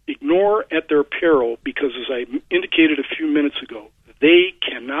ignore at their peril, because, as I indicated a few minutes ago, they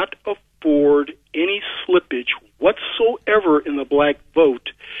cannot afford any slippage whatsoever in the black vote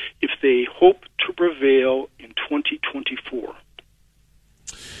if they hope to prevail in 2024.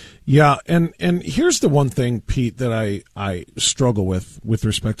 Yeah, and here's the one thing, Pete, that I struggle with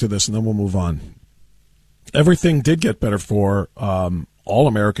respect to this, and then we'll move on. Everything did get better for all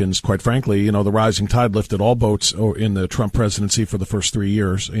Americans, quite frankly. The rising tide lifted all boats in the Trump presidency for the first 3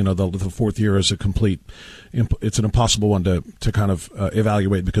 years. The fourth year is it's an impossible one to kind of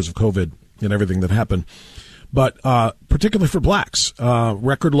evaluate because of COVID and everything that happened. But particularly for blacks,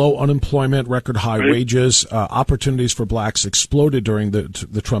 record low unemployment, record high wages, opportunities for blacks exploded during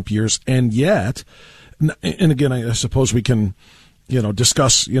the Trump years. And yet, and again, I suppose we can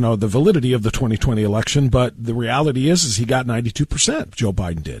discuss, the validity of the 2020 election, but the reality is he got 92%. Joe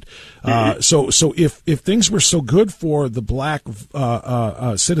Biden did. So if things were so good for the black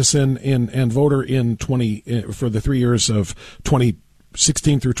citizen and voter for the 3 years of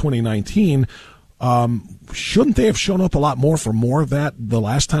 2016 through 2019, shouldn't they have shown up a lot more for more of that the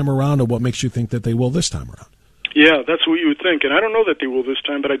last time around, or what makes you think that they will this time around? Yeah, that's what you would think. And I don't know that they will this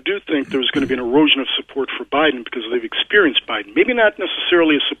time, but I do think there's going to be an erosion of support for Biden because they've experienced Biden. Maybe not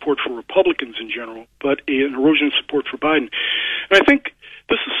necessarily a support for Republicans in general, but an erosion of support for Biden. And I think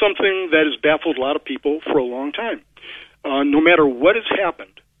this is something that has baffled a lot of people for a long time. No matter what has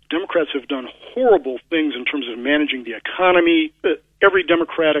happened, Democrats have done horrible things in terms of managing the economy. Every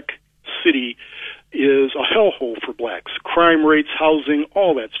Democratic city is a hellhole for blacks. Crime rates, housing,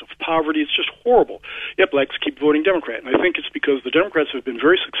 all that stuff. Poverty, it's just horrible. Yet blacks keep voting Democrat. And I think it's because the Democrats have been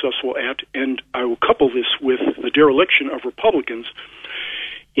very successful at, and I will couple this with the dereliction of Republicans,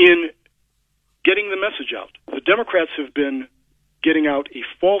 in getting the message out. The Democrats have been getting out a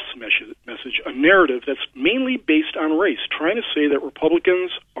false message, a narrative that's mainly based on race, trying to say that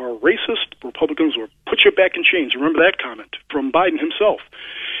Republicans are racist, Republicans will put you back in chains. Remember that comment from Biden himself.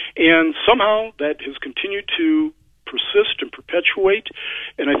 And somehow that has continued to persist and perpetuate,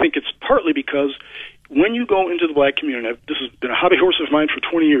 and I think it's partly because when you go into the black community, this has been a hobby horse of mine for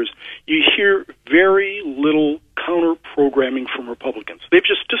 20 years, you hear very little counter-programming from Republicans. They've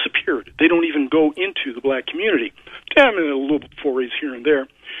just disappeared. They don't even go into the black community. I mean, a little forays here and there.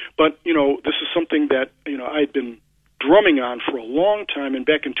 But, this is something that, I'd been drumming on for a long time, and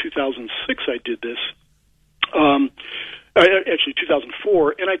back in 2006 I did this. Actually,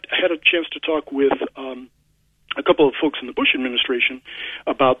 2004, and I had a chance to talk with a couple of folks in the Bush administration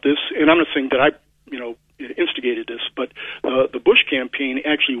about this, and I'm not saying that I, instigated this, but the Bush campaign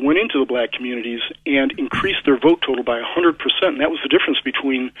actually went into the black communities and increased their vote total by 100%, and that was the difference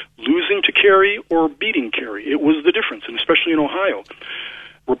between losing to Kerry or beating Kerry. It was the difference, and especially in Ohio.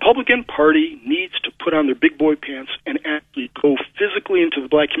 Republican Party needs to put on their big boy pants and actually go physically into the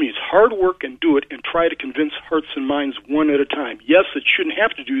black communities. Hard work and do it and try to convince hearts and minds one at a time. Yes, it shouldn't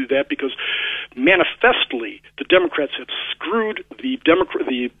have to do that because manifestly the Democrats have screwed the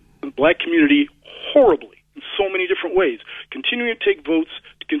black community horribly in so many different ways, continuing to take votes,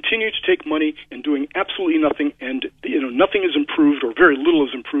 continue to take money, and doing absolutely nothing, and nothing is improved, or very little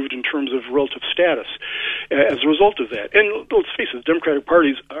is improved in terms of relative status as a result of that. And let's face it, the Democratic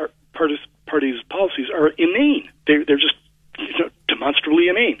Party's policies are inane. They're just demonstrably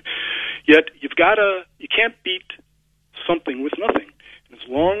inane. Yet you can't beat something with nothing. And as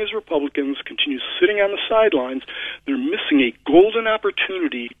long as Republicans continue sitting on the sidelines, they're missing a golden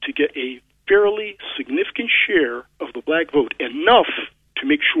opportunity to get a fairly significant share of the black vote, enough to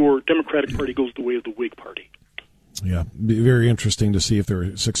make sure Democratic Party goes the way of the Whig Party. Yeah, be very interesting to see if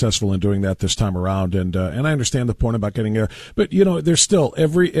they're successful in doing that this time around. And I understand the point about getting there, but there's still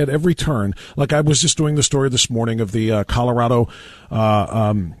at every turn. Like I was just doing the story this morning of the Colorado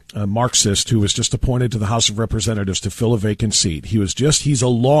Marxist who was just appointed to the House of Representatives to fill a vacant seat. He's a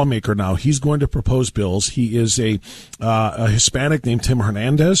lawmaker now. He's going to propose bills. He is a Hispanic named Tim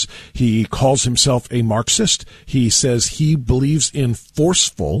Hernandez. He calls himself a Marxist. He says he believes in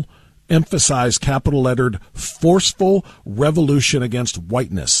forceful, emphasize capital-lettered, forceful revolution against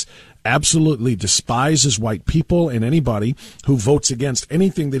whiteness. Absolutely despises white people and anybody who votes against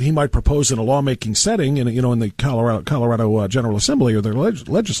anything that he might propose in a lawmaking setting. And in the Colorado General Assembly or the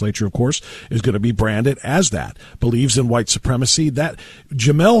legislature, of course, is going to be branded as that. Believes in white supremacy. That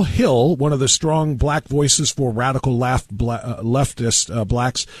Jamel Hill, one of the strong black voices for radical leftist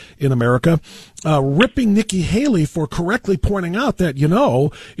blacks in America, ripping Nikki Haley for correctly pointing out that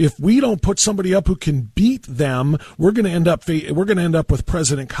if we don't put somebody up who can beat them, we're going to end up with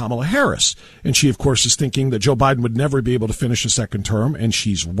President Kamala Harris. And she, of course, is thinking that Joe Biden would never be able to finish a second term, and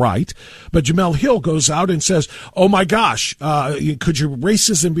she's right. But Jamel Hill goes out and says, "Oh my gosh, could your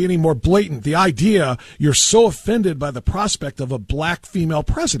racism be any more blatant? The idea you're so offended by the prospect of a black female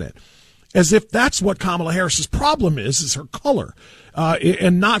president." As if that's what Kamala Harris's problem is her color,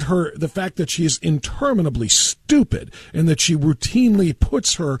 and not the fact that she is interminably stupid and that she routinely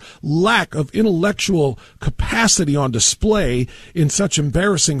puts her lack of intellectual capacity on display in such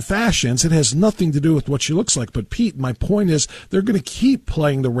embarrassing fashions. It has nothing to do with what she looks like. But Pete, my point is they're going to keep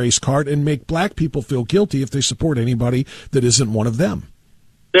playing the race card and make black people feel guilty if they support anybody that isn't one of them.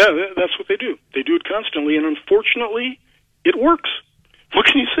 Yeah, that's what they do. They do it constantly, and unfortunately, it works. What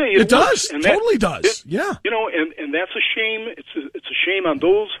can you say? It does. And totally does. Yeah. And that's a shame. It's a shame on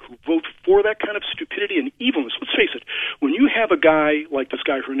those who vote for that kind of stupidity and evilness. Let's face it. When you have a guy like this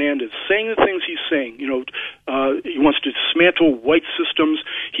guy Hernandez saying the things he's saying, he wants to dismantle white systems.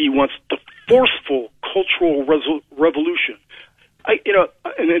 He wants the forceful cultural revolution.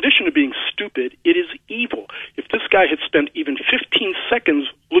 In addition to being stupid, it is evil. If this guy had spent even 15 seconds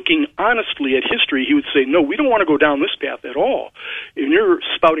looking honestly at history, he would say, no, we don't want to go down this path at all. And you're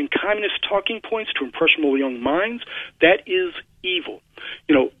spouting communist talking points to impressionable young minds, that is evil.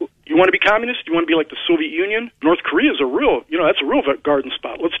 You You want to be communist? You want to be like the Soviet Union? North Korea is that's a real garden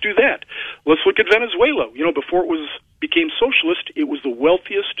spot. Let's do that. Let's look at Venezuela. Before it became socialist, it was the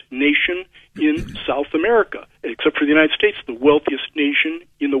wealthiest nation in South America, except for the United States, the wealthiest nation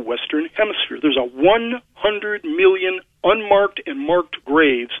in the Western Hemisphere. There's a 100 million unmarked and marked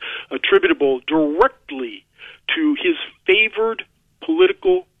graves attributable directly to his favored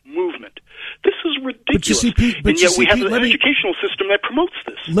political movement. This is ridiculous. And yet we have an educational system that promotes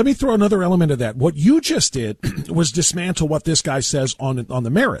this. Let me throw another element of that. What you just did was dismantle what this guy says on the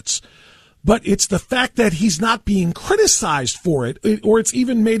merits. But it's the fact that he's not being criticized for it, or it's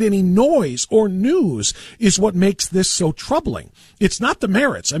even made any noise or news, is what makes this so troubling. It's not the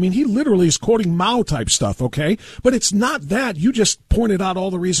merits. I mean, he literally is quoting Mao type stuff, okay? But it's not that. You just pointed out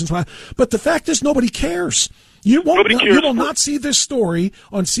all the reasons why. But the fact is, nobody cares. You will not see this story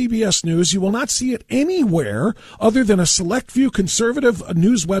on CBS News. You will not see it anywhere other than a select few conservative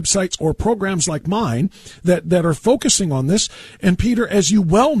news websites or programs like mine that are focusing on this. And Peter, as you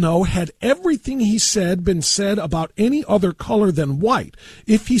well know, had everything he said been said about any other color than white,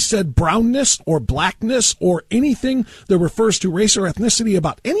 if he said brownness or blackness or anything that refers to race or ethnicity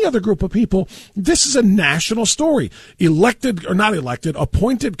about any other group of people, this is a national story.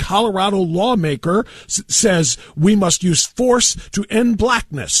 Appointed Colorado lawmaker says we must use force to end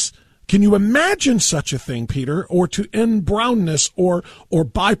blackness. Can you imagine such a thing, Peter, or to end brownness or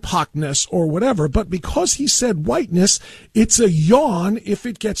BIPOCness or whatever? But because he said whiteness, it's a yawn if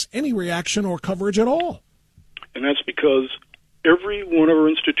it gets any reaction or coverage at all. And that's because every one of our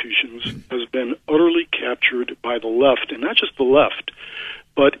institutions has been utterly captured by the left, and not just the left,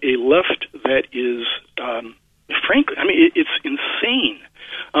 but a left that is, frankly, I mean, it's insane.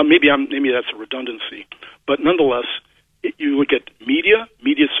 Maybe that's a redundancy. But nonetheless, you look at media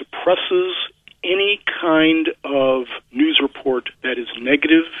suppresses any kind of news report that is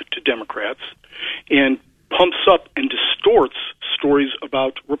negative to Democrats and pumps up and distorts stories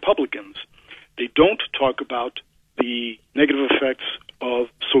about Republicans. They don't talk about the negative effects of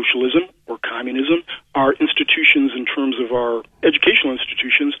socialism or communism. Our institutions, in terms of our educational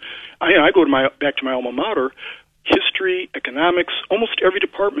institutions, I go back to my alma mater. History, economics, almost every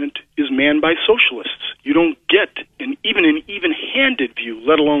department is manned by socialists. You don't get an even-handed view,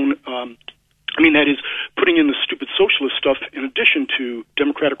 let alone, that is putting in the stupid socialist stuff in addition to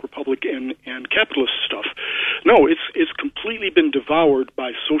Democratic Republic and capitalist stuff. No, it's completely been devoured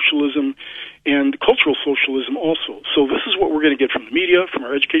by socialism and cultural socialism also. So this is what we're going to get from the media, from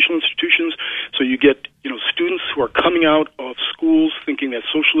our educational institutions. So you get, students who are coming out of schools thinking that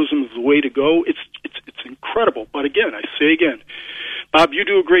socialism is the way to go. It's incredible. But again, I say again, Bob, you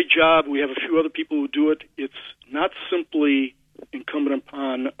do a great job. We have a few other people who do it. It's not simply incumbent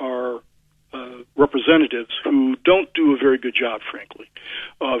upon our representatives who don't do a very good job, frankly,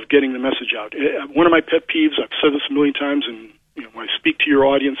 of getting the message out. One of my pet peeves, I've said this a million times, and when I speak to your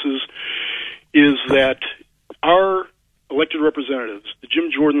audiences, is that our elected representatives, the Jim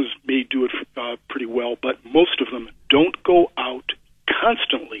Jordans may do it pretty well, but most of them don't go out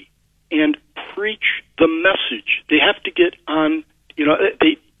constantly and preach the message. They have to get on,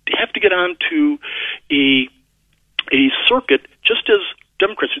 they have to get on to a circuit just as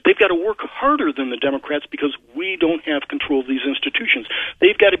Democrats. They've got to work harder than the Democrats because we don't have control of these institutions.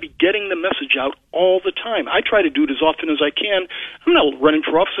 They've got to be getting the message out all the time. I try to do it as often as I can. I'm not running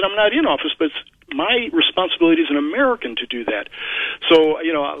for office and I'm not in office, but it's my responsibility as an American to do that. So,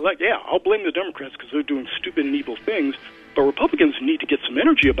 I'll blame the Democrats because they're doing stupid and evil things, but Republicans need to get some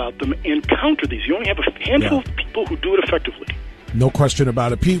energy about them and counter these. You only have a handful of people who do it effectively. No question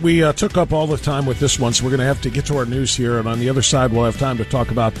about it. Pete, we took up all the time with this one, so we're going to have to get to our news here. And on the other side, we'll have time to talk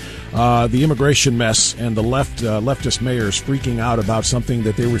about the immigration mess and the leftist mayors freaking out about something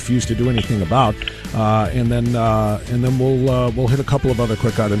that they refuse to do anything about. And then we'll hit a couple of other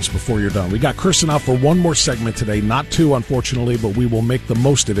quick items before you're done. We got Kirsten out for one more segment today, not two, unfortunately, but we will make the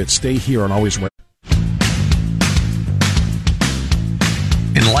most of it. Stay here on Always Right.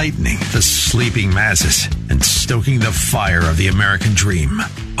 Enlightening the sleeping masses and stoking the fire of the American dream.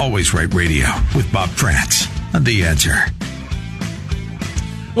 Always Right Radio with Bob Frantz on The Answer.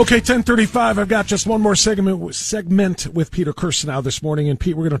 Okay, 10:35. I've got just one more segment with Peter Kirstenau this morning. And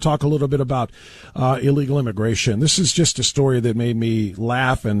Pete, we're going to talk a little bit about illegal immigration. This is just a story that made me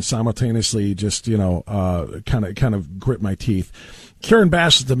laugh and simultaneously just, kind of grit my teeth. Karen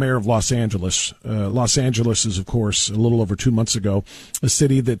Bass is the mayor of Los Angeles. Los Angeles is, of course, a little over 2 months ago, a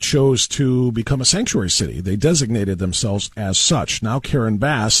city that chose to become a sanctuary city. They designated themselves as such. Now Karen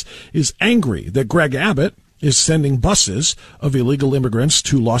Bass is angry that Greg Abbott is sending buses of illegal immigrants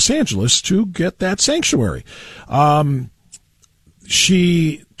to Los Angeles to get that sanctuary.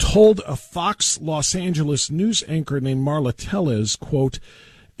 She told a Fox Los Angeles news anchor named Marla Tellez, quote,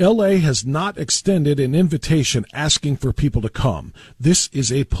 L.A. has not extended an invitation asking for people to come. This is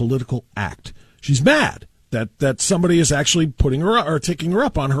a political act. She's mad that somebody is actually putting her or taking her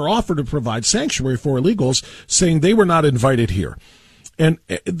up on her offer to provide sanctuary for illegals, saying they were not invited here. And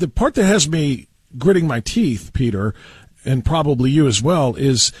the part that has me gritting my teeth, Peter, and probably you as well,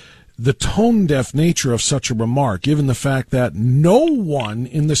 is the tone-deaf nature of such a remark, given the fact that no one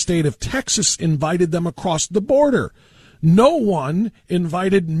in the state of Texas invited them across the border. No one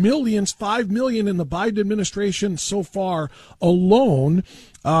invited millions, 5 million in the Biden administration so far alone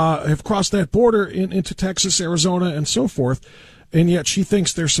have crossed that border into Texas, Arizona, and so forth, and yet she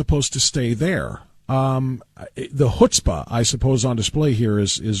thinks they're supposed to stay there. The chutzpah, I suppose, on display here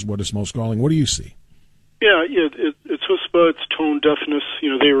is what is most galling. What do you see? Yeah, it's chutzpah, it's tone deafness.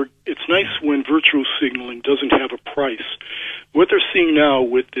 It's nice when virtue signaling doesn't have a price. What they're seeing now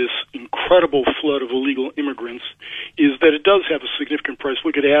with this incredible flood of illegal immigrants is that it does have a significant price.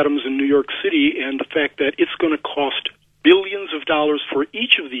 Look at Adams in New York City and the fact that it's going to cost billions of dollars for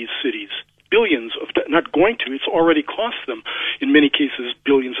each of these cities. Billions of, not going to, it's already cost them, in many cases,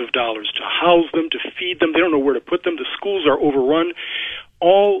 billions of dollars to house them, to feed them. They don't know where to put them. The schools are overrun.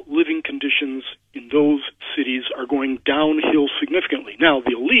 All living conditions in those cities are going downhill significantly. Now,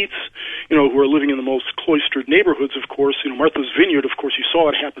 the elites, who are living in the most cloistered neighborhoods, of course, Martha's Vineyard, of course, you saw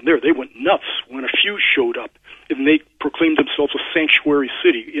it happen there. They went nuts when a few showed up, and they proclaimed themselves a sanctuary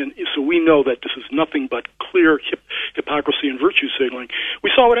city. And so we know that this is nothing but clear hypocrisy and virtue signaling.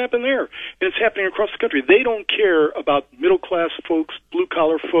 We saw what happened there, and it's happening across the country. They don't care about middle-class folks,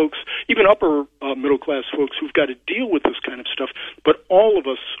 blue-collar folks, even upper middle-class folks who've got to deal with this kind of stuff, but all of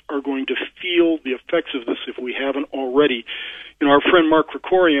us are going to feel the effects of this if we haven't already. Our friend Mark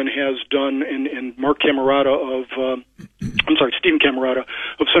Krikorian has done, and Stephen Camerata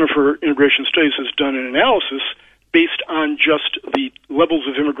of Center for Immigration Studies has done an analysis based on just the levels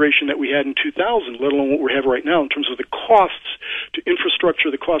of immigration that we had in 2000, let alone what we have right now in terms of the costs to infrastructure,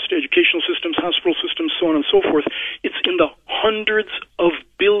 the cost to educational systems, hospital systems, so on and so forth. It's in the hundreds of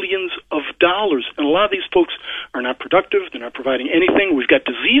billions of dollars. And a lot of these folks are not productive. They're not providing anything. We've got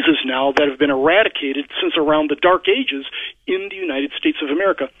diseases now that have been eradicated since around the Dark Ages in the United States of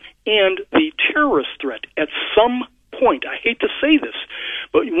America. And the terrorist threat at some point, I hate to say this,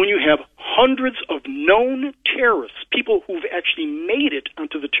 but when you have hundreds of known terrorists, people who've actually made it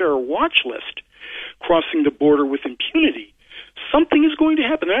onto the terror watch list, crossing the border with impunity, something is going to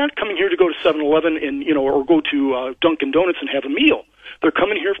happen. They're not coming here to go to 7-Eleven and or go to Dunkin' Donuts and have a meal. They're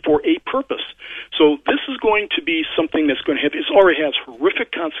coming here for a purpose. So this is going to be something that's going to have, it already has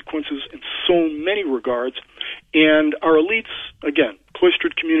horrific consequences in so many regards. And our elites, again,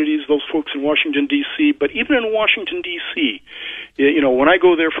 cloistered communities, those folks in Washington, D.C., but even in Washington, D.C., when I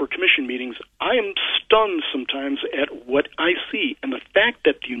go there for commission meetings, I am stunned sometimes at what I see. And the fact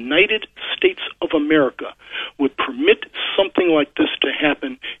that the United States of America would permit something like this to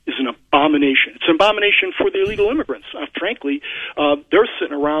happen is an abomination. It's an abomination for the illegal immigrants. Frankly, they're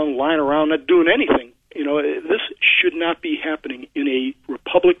sitting around, lying around, not doing anything. This should not be happening in a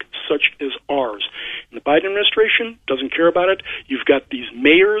republic such as ours. And the Biden administration doesn't care about it. You've got these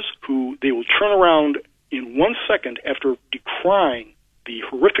mayors who they will turn around in 1 second after decrying the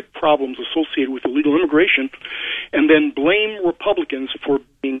horrific problems associated with illegal immigration and then blame Republicans for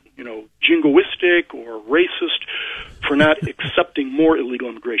being, jingoistic or racist for not accepting more illegal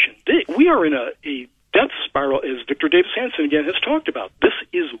immigration. We are in a death spiral, as Victor Davis Hanson again has talked about. This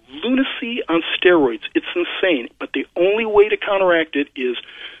is lunacy on steroids. It's insane. But the only way to counteract it is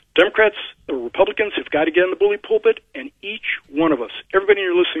Democrats or Republicans have got to get in the bully pulpit, and each one of us, everybody in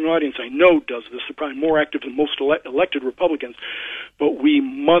your listening audience, I know does this. They're probably more active than most elected Republicans. But we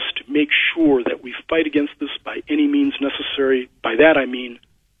must make sure that we fight against this by any means necessary. By that I mean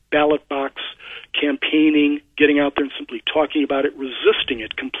ballot box, campaigning, getting out there and simply talking about it, resisting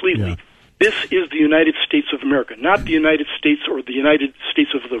it completely. Yeah. This is the United States of America, not the United States or the United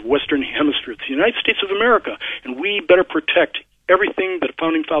States of the Western Hemisphere. It's the United States of America, and we better protect everything that the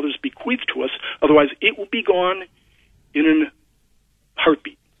Founding Fathers bequeathed to us. Otherwise, it will be gone in a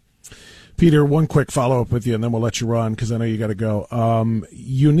heartbeat. Peter, one quick follow-up with you, and then we'll let you run because I know you got to go.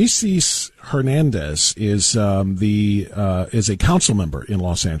 Eunice Hernandez is a council member in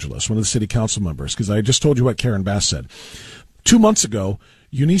Los Angeles, one of the city council members, because I just told you what Karen Bass said. 2 months ago,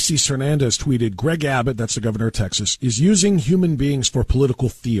 Eunice Hernandez tweeted, Greg Abbott, that's the governor of Texas, is using human beings for political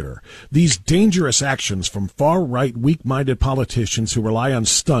theater. These dangerous actions from far-right, weak-minded politicians who rely on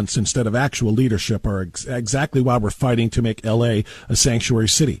stunts instead of actual leadership are exactly why we're fighting to make L.A. a sanctuary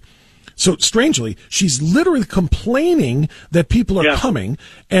city. So strangely, she's literally complaining that people are coming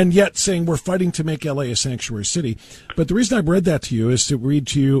and yet saying we're fighting to make LA a sanctuary city. But the reason I read that to you is to read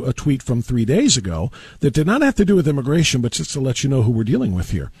to you a tweet from 3 days ago that did not have to do with immigration, but just to let you know who we're dealing with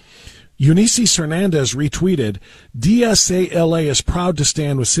here. Eunice Hernandez retweeted, DSA LA is proud to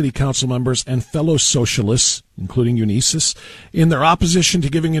stand with city council members and fellow socialists, including Eunice, in their opposition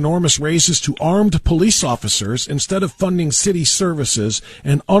to giving enormous raises to armed police officers instead of funding city services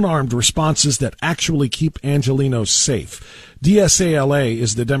and unarmed responses that actually keep Angelenos safe. DSA LA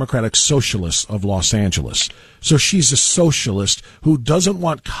is the Democratic Socialists of Los Angeles. So she's a socialist who doesn't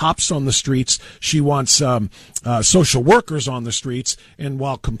want cops on the streets. She wants social workers on the streets. And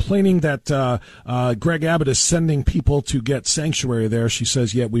while complaining that Greg Abbott is sending people to get sanctuary there, she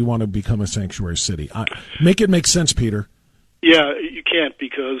says, yeah, we want to become a sanctuary city. Make it make sense, Peter. Yeah, you can't,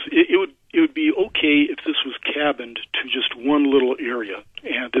 because it would be okay if this was cabined to just one little area.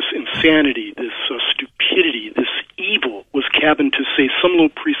 And this insanity, this stupidity, this evil was cabined to, say, some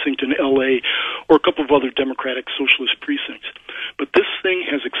little precinct in L.A. or a couple of other Democratic Socialist precincts. But this thing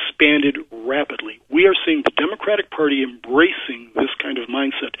has expanded rapidly. We are seeing the Democratic Party embracing this kind of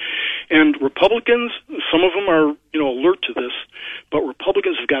mindset. And Republicans, some of them are, alert to this, but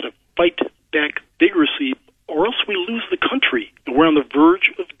Republicans have got to fight back vigorously, or else we lose the country. And we're on the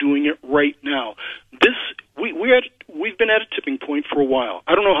verge of doing it right now. We've been at a tipping point for a while.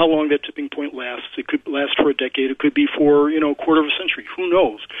 I don't know how long that tipping point lasts. It could last for a decade. It could be for, a quarter of a century. Who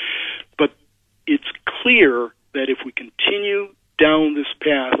knows? But it's clear that if we continue down this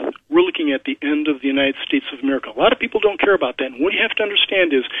path, we're looking at the end of the United States of America. A lot of people don't care about that. And what you have to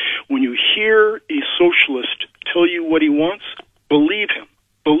understand is when you hear a socialist tell you what he wants, believe him.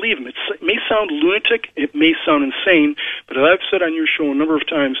 Believe him. It may sound lunatic, it may sound insane, but as I've said on your show a number of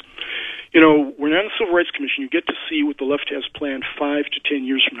times, we're not in the Civil Rights Commission. You get to see what the left has planned 5 to 10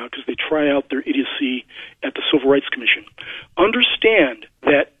 years from now because they try out their idiocy at the Civil Rights Commission. Understand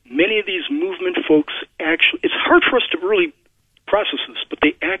that many of these movement folks actually, it's hard for us to really process this, but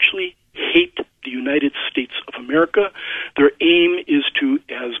they actually hate the United States of America. Their aim is to,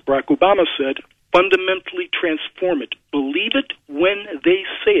 as Barack Obama said, fundamentally transform it. Believe it when they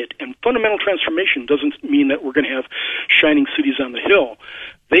say it. And fundamental transformation doesn't mean that we're going to have shining cities on the hill.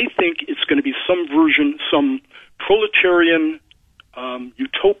 They think it's going to be some version, some proletarian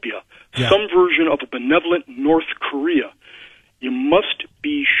utopia, some version of a benevolent North Korea. You must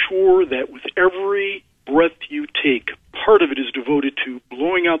be sure that with every breath you take, part of it is devoted to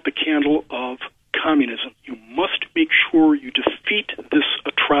blowing out the candle of communism. You must make sure you defeat this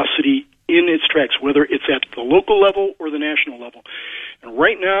atrocity in its tracks, whether it's at the local level or the national level. And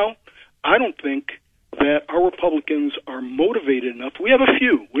right now, I don't think that our Republicans are motivated enough. We have a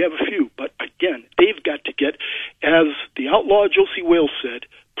few, but again, they've got to get, as the outlaw Josie Wales said,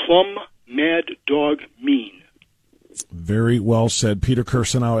 plumb, mad dog mean. Very well said, Peter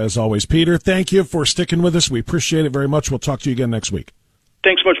Kirsanow, as always. Peter, thank you for sticking with us. We appreciate it very much. We'll talk to you again next week.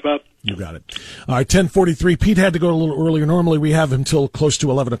 Thanks much, Bob. You got it. All right, 10:43. Pete had to go a little earlier. Normally we have him till close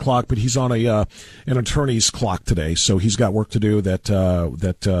to 11 o'clock, but he's on an attorney's clock today, so he's got work to do that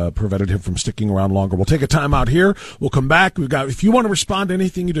prevented him from sticking around longer. We'll take a time out here. We'll come back. If you want to respond to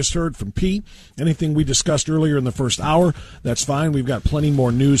anything you just heard from Pete, anything we discussed earlier in the first hour, that's fine. We've got plenty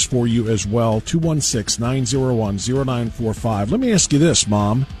more news for you as well. 216-901-0945. Let me ask you this,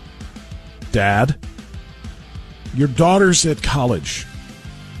 Mom, Dad. Your daughter's at college.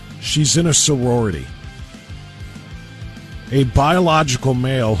 She's in a sorority. A biological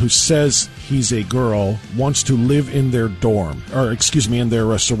male who says he's a girl wants to live in their in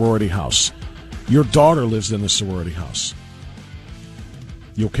their sorority house. Your daughter lives in the sorority house.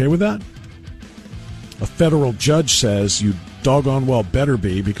 You okay with that? A federal judge says you doggone well better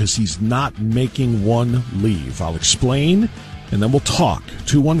be, because he's not making one leave. I'll explain, and then we'll talk.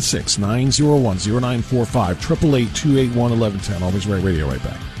 216-901-0945, 888-281-1110. Always Right Radio, right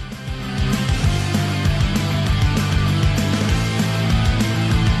back.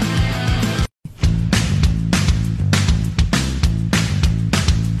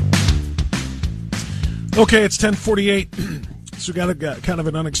 Okay, it's 10:48. So we got kind of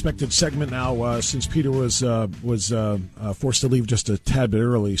an unexpected segment now since Peter was forced to leave just a tad bit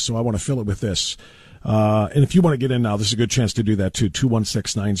early. So I want to fill it with this. And if you want to get in now, this is a good chance to do that too.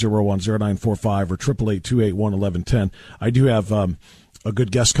 216-901-0945 or 888-281-1110. I do have a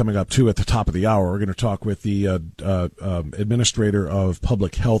good guest coming up too at the top of the hour. We're going to talk with the administrator of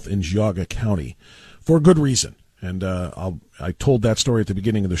public health in Geauga County for a good reason. And I told that story at the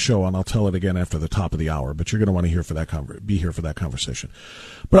beginning of the show, and I'll tell it again after the top of the hour. But you're going to want to be here for that conversation.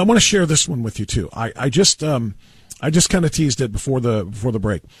 But I want to share this one with you too. I just kind of teased it before the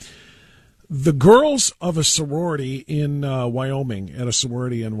break. The girls of a sorority in Wyoming, at a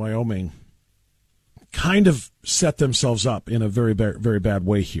sorority in Wyoming, kind of set themselves up in a very, very bad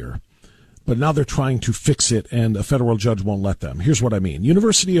way here. But now they're trying to fix it, and a federal judge won't let them. Here's what I mean.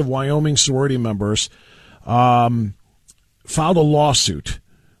 University of Wyoming sorority members filed a lawsuit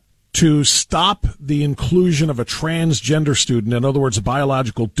to stop the inclusion of a transgender student, in other words, a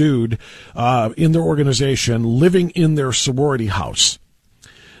biological dude, in their organization, living in their sorority house.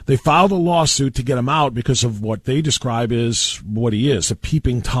 They filed a lawsuit to get him out because of what they describe as what he is, a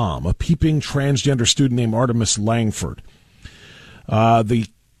peeping Tom, a peeping transgender student named Artemis Langford. The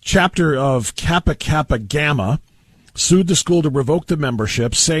chapter of Kappa Kappa Gamma sued the school to revoke the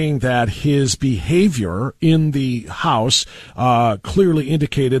membership, saying that his behavior in the house clearly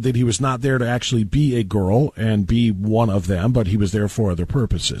indicated that he was not there to actually be a girl and be one of them, but he was there for other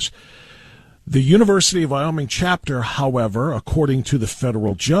purposes. The University of Wyoming chapter, however, according to the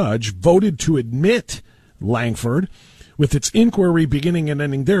federal judge, voted to admit Langford. With its inquiry beginning and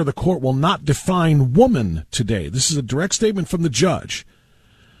ending there, the court will not define woman today. This is a direct statement from the judge.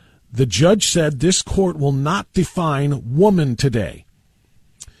 The judge said this court will not define woman today.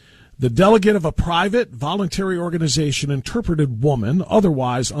 The delegate of a private voluntary organization interpreted woman,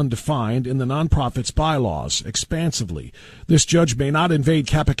 otherwise undefined, in the nonprofit's bylaws expansively. This judge may not invade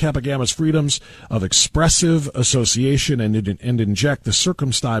Kappa Kappa Gamma's freedoms of expressive association and inject the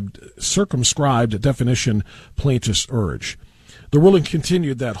circumscribed definition plaintiffs urge. The ruling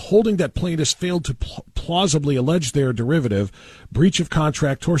continued that holding that plaintiffs failed to plausibly allege their derivative, breach of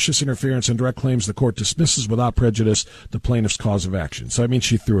contract, tortious interference, and direct claims, the court dismisses without prejudice the plaintiff's cause of action. So, I mean,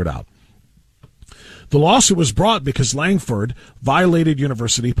 she threw it out. The lawsuit was brought because Langford violated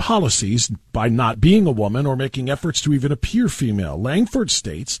university policies by not being a woman or making efforts to even appear female. Langford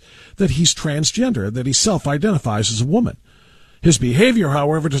states that he's transgender, that he self-identifies as a woman. His behavior,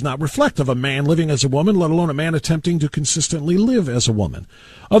 however, does not reflect of a man living as a woman, let alone a man attempting to consistently live as a woman.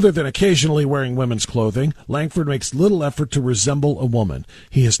 Other than occasionally wearing women's clothing, Langford makes little effort to resemble a woman.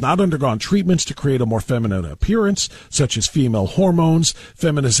 He has not undergone treatments to create a more feminine appearance, such as female hormones,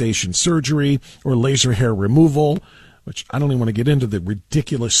 feminization surgery, or laser hair removal, which I don't even want to get into the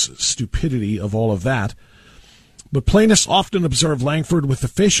ridiculous stupidity of all of that. But plaintiffs often observe Langford with the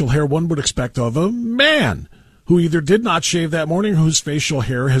facial hair one would expect of a man, who either did not shave that morning or whose facial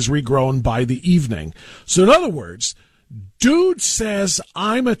hair has regrown by the evening. So in other words, dude says,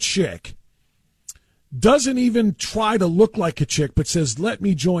 I'm a chick, doesn't even try to look like a chick, but says, let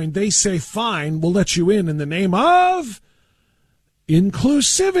me join. They say, fine, we'll let you in the name of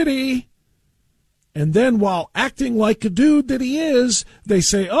inclusivity. And then while acting like a dude that he is, they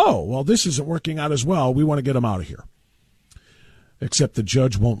say, oh, well, this isn't working out as well. We want to get him out of here. Except the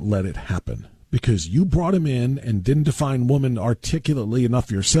judge won't let it happen. Because you brought him in and didn't define woman articulately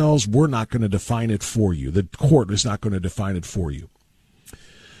enough yourselves, we're not going to define it for you. The court is not going to define it for you.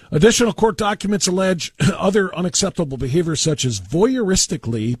 Additional court documents allege other unacceptable behavior, such as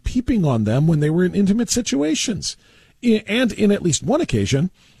voyeuristically peeping on them when they were in intimate situations. And in at least one occasion,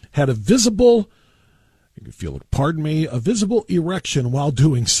 had a visible, if you'll pardon me, a visible erection while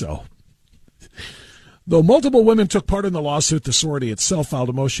doing so. Though multiple women took part in the lawsuit, the sorority itself filed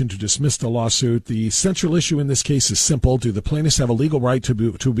a motion to dismiss the lawsuit. The central issue in this case is simple. Do the plaintiffs have a legal right to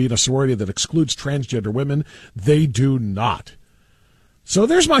be in a sorority that excludes transgender women? They do not. So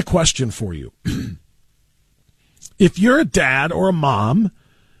there's my question for you. If you're a dad or a mom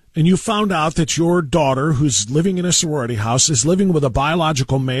and you found out that your daughter, who's living in a sorority house, is living with a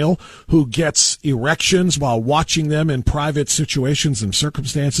biological male who gets erections while watching them in private situations and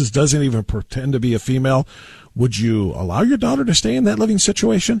circumstances, doesn't even pretend to be a female, would you allow your daughter to stay in that living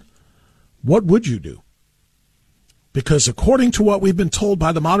situation? What would you do? Because according to what we've been told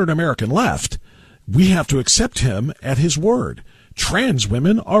by the modern American left, we have to accept him at his word. Trans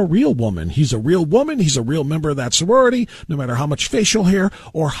women are real women. He's a real woman. He's a real member of that sorority, no matter how much facial hair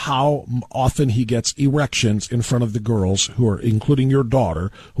or how often he gets erections in front of the girls who are, including your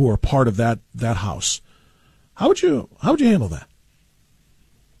daughter, who are part of that house. How would you handle that?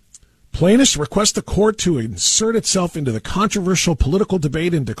 Plaintiffs request the court to insert itself into the controversial political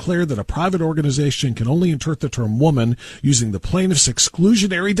debate and declare that a private organization can only interpret the term woman using the plaintiff's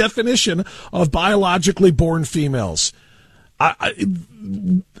exclusionary definition of biologically born females.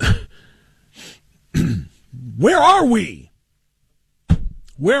 Where are we?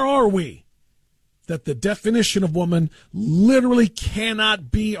 Where are we? That the definition of woman literally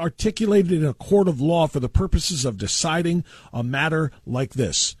cannot be articulated in a court of law for the purposes of deciding a matter like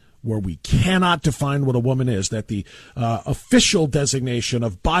this, where we cannot define what a woman is, that the official designation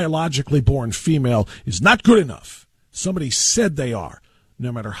of biologically born female is not good enough. Somebody said they are.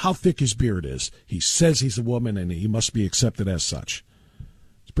 no matter how thick his beard is. He says he's a woman, and he must be accepted as such.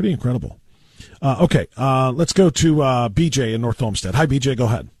 It's pretty incredible. Okay, let's go to BJ in North Olmsted. Hi, BJ, go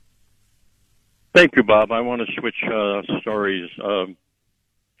ahead. Thank you, Bob. I want to switch stories.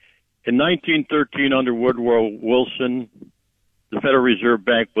 In 1913, under Woodrow Wilson, the Federal Reserve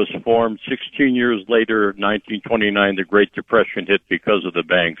Bank was formed. 16 years later, 1929, the Great Depression hit because of the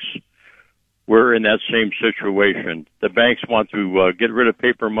banks. We're in that same situation. The banks want to get rid of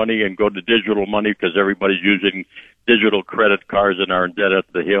paper money and go to digital money because everybody's using digital credit cards and are in debt at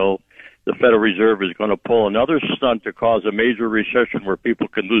the hill. The Federal Reserve is going to pull another stunt to cause a major recession where people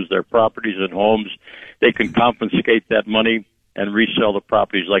can lose their properties and homes. They can confiscate that money and resell the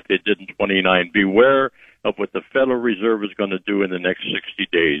properties like they did in 29. Beware of what the Federal Reserve is going to do in the next 60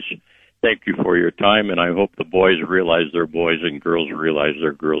 days. Thank you for your time, and I hope the boys realize they're boys and girls realize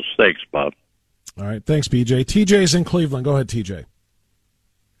they're girls. Thanks, Bob. All right, thanks, BJ. TJ's in Cleveland. Go ahead, TJ.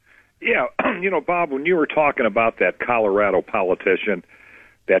 Yeah, Bob, when you were talking about that Colorado politician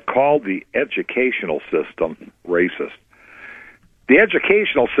that called the educational system racist, the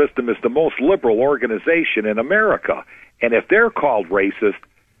educational system is the most liberal organization in America, and if they're called racist,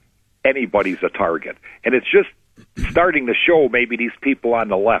 anybody's a target. And it's just starting to show maybe these people on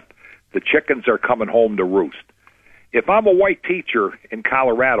the left, the chickens are coming home to roost. If I'm a white teacher in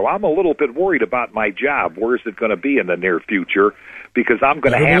Colorado, I'm a little bit worried about my job. Where is it going to be in the near future? Because I'm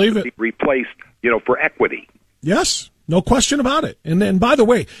going to have to be replaced, for equity. Yes, no question about it. And then, by the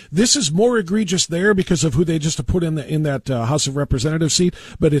way, this is more egregious there because of who they just put in that House of Representatives seat,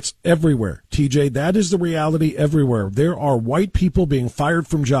 but it's everywhere. TJ, that is the reality everywhere. There are white people being fired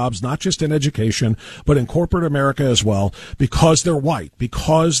from jobs, not just in education, but in corporate America as well, because they're white,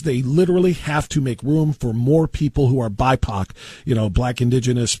 because they literally have to make room for more people who are BIPOC, black,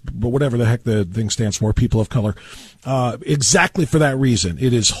 indigenous, but whatever the heck the thing stands for, people of color. Exactly for that reason.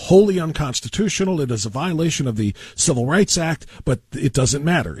 It is wholly unconstitutional. It is a violation of the Civil Rights Act, but it doesn't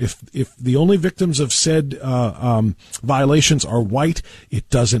matter. If the only victims of said violations are white, it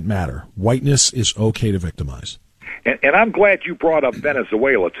doesn't matter. Whiteness is okay to victimize. And I'm glad you brought up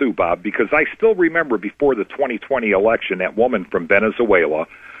Venezuela, too, Bob, because I still remember before the 2020 election, that woman from Venezuela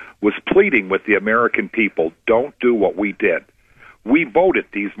was pleading with the American people, don't do what we did. We voted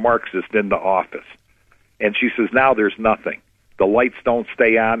these Marxists into office. And she says, now there's nothing. The lights don't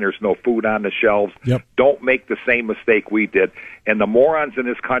stay on. There's no food on the shelves. Yep. Don't make the same mistake we did. And the morons in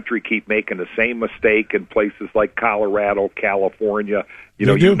this country keep making the same mistake in places like Colorado, California,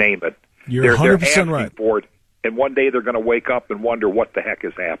 you name it. You're 100% asking right. for it. And one day they're going to wake up and wonder what the heck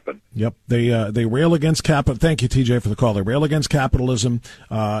has happened. Yep, they rail against capital. Thank you, TJ, for the call. They rail against capitalism,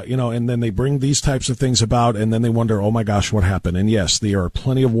 and then they bring these types of things about, and then they wonder, oh my gosh, what happened? And yes, there are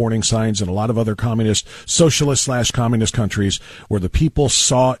plenty of warning signs in a lot of other socialist/communist countries where the people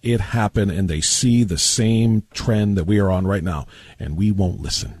saw it happen, and they see the same trend that we are on right now, and we won't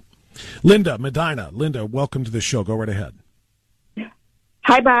listen. Linda, Medina. Linda, welcome to the show. Go right ahead.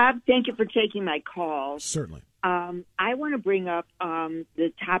 Hi, Bob. Thank you for taking my call. Certainly. I want to bring up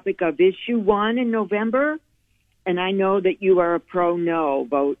the topic of issue 1 in November, and I know that you are a pro-no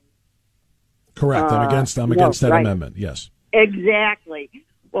vote. Correct. I'm against that amendment. Yes. Exactly.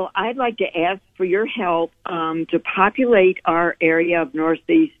 Well, I'd like to ask for your help to populate our area of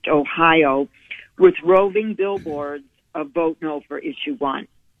Northeast Ohio with roving billboards of vote no for issue 1.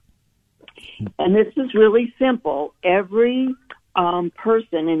 And this is really simple. Every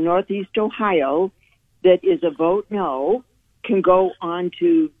person in Northeast Ohio that is a vote no can go on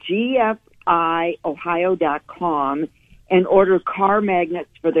to gfiohio.com and order car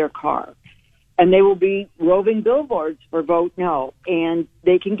magnets for their car. And they will be roving billboards for vote no. And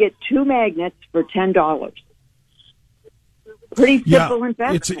they can get 2 magnets for $10. Pretty simple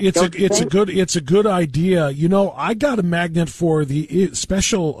investment. It's a good idea. I got a magnet for the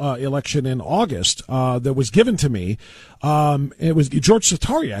special election in August that was given to me. It was George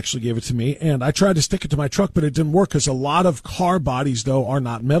Satari actually gave it to me, and I tried to stick it to my truck, but it didn't work because a lot of car bodies though are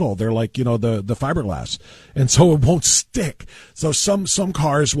not metal. They're like the fiberglass, and so it won't stick. So some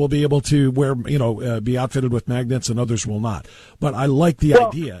cars will be able to be outfitted with magnets, and others will not. But I like the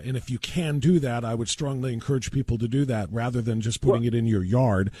idea, and if you can do that, I would strongly encourage people to do that rather than just putting it in your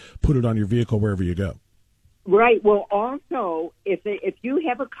yard. Put it on your vehicle wherever you go. Right. Well, also, if you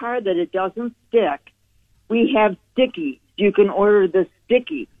have a car that it doesn't stick, we have stickies. You can order the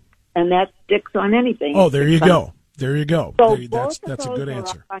sticky, and that sticks on anything. Oh, there you go. There you go. So that's a good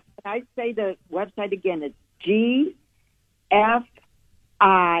answer. Can I say the website again? It's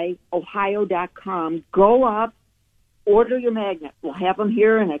gfiohio.com. Go up, order your magnet. We'll have them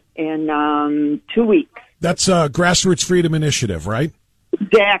here in 2 weeks. That's Grassroots Freedom Initiative, right?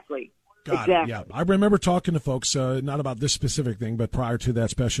 Exactly. Got it. Yeah, I remember talking to folks, not about this specific thing, but prior to that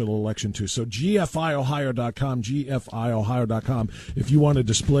special election too. So GFIOhio.com, GFIOhio.com, if you want to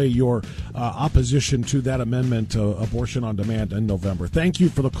display your opposition to that amendment, abortion on demand in November. Thank you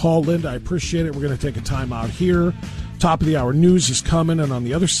for the call, Linda. I appreciate it. We're going to take a time out here. Top of the hour news is coming, and on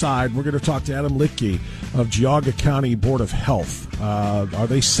the other side, we're going to talk to Adam Litke of Geauga County Board of Health. Are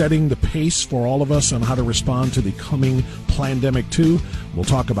they setting the pace for all of us on how to respond to the coming pandemic too? We'll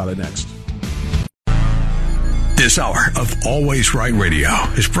talk about it next. This hour of Always Right Radio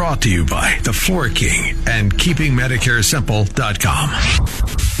is brought to you by The Floor King and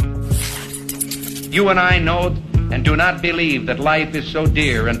KeepingMedicareSimple.com. You and I know and do not believe that life is so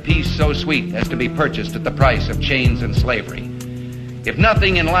dear and peace so sweet as to be purchased at the price of chains and slavery. If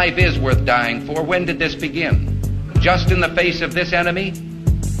nothing in life is worth dying for, when did this begin? Just in the face of this enemy?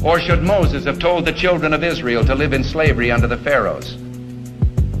 Or should Moses have told the children of Israel to live in slavery under the Pharaohs?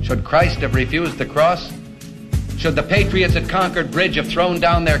 Should Christ have refused the cross? Should the patriots at Concord Bridge have thrown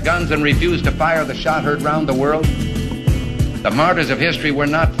down their guns and refused to fire the shot heard round the world? The martyrs of history were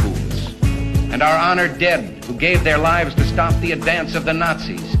not fools. And our honored dead, who gave their lives to stop the advance of the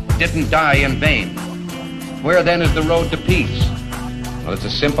Nazis, didn't die in vain. Where then is the road to peace? Well, it's a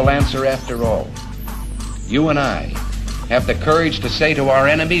simple answer after all. You and I have the courage to say to our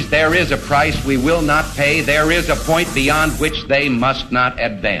enemies, there is a price we will not pay. There is a point beyond which they must not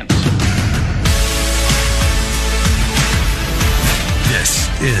advance. This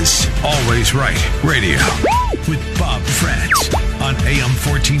is Always Right Radio with Bob Frantz on AM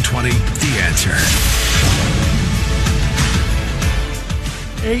 1420, The Answer.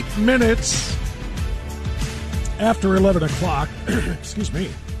 8 minutes after 11 o'clock. Excuse me. A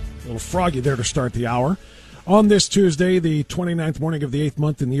little froggy there to start the hour. On this Tuesday, the 29th morning of the 8th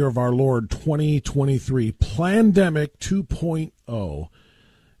month in the year of our Lord, 2023, Plandemic 2.0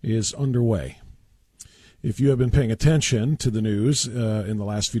 is underway. If you have been paying attention to the news in the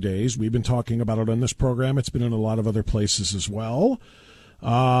last few days, we've been talking about it on this program. It's been in a lot of other places as well.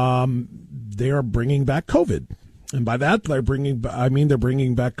 They are bringing back COVID. And by that, they're bringing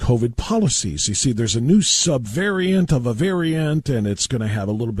back COVID policies. You see, there's a new subvariant of a variant, and it's going to have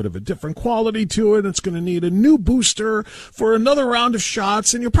a little bit of a different quality to it. It's going to need a new booster for another round of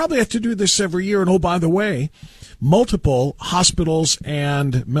shots, and you'll probably have to do this every year. And oh, by the way, multiple hospitals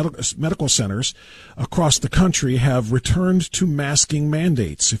and medical centers across the country have returned to masking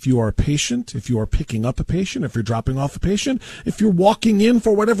mandates. If you are a patient, if you are picking up a patient, if you're dropping off a patient, if you're walking in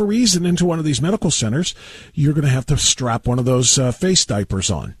for whatever reason into one of these medical centers, you're going to have to strap one of those face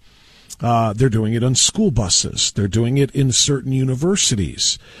diapers on. They're doing it on school buses. They're doing it in certain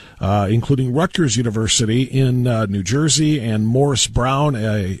universities, including Rutgers University in New Jersey and Morris Brown,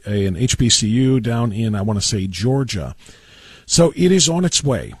 an HBCU down in, I want to say, Georgia. So it is on its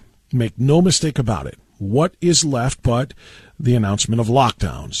way. Make no mistake about it. What is left but the announcement of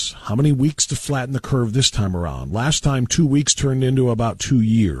lockdowns? How many weeks to flatten the curve this time around? Last time, 2 weeks turned into about 2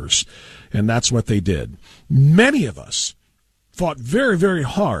 years, and that's what they did. Many of us fought very, very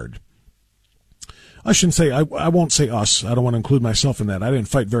hard. I shouldn't say, I won't say us. I don't want to include myself in that. I didn't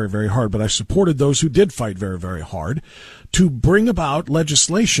fight very, very hard, but I supported those who did fight very, very hard to bring about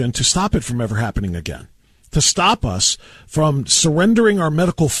legislation to stop it from ever happening again, to stop us from surrendering our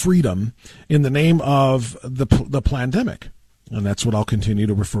medical freedom in the name of the plandemic. And that's what I'll continue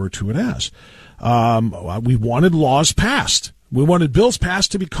to refer to it as. We wanted laws passed. We wanted bills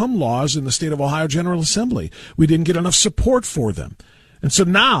passed to become laws in the state of Ohio General Assembly. We didn't get enough support for them. And so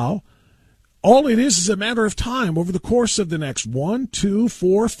now, all it is a matter of time over the course of the next 1, 2,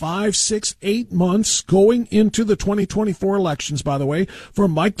 4, 5, 6, 8 months going into the 2024 elections, by the way, for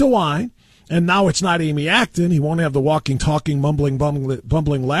Mike DeWine. And now it's not Amy Acton. He won't have the walking, talking, mumbling,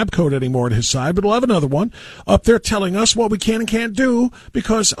 bumbling lab coat anymore at his side, but he'll have another one up there telling us what we can and can't do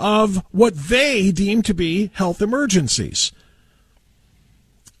because of what they deem to be health emergencies.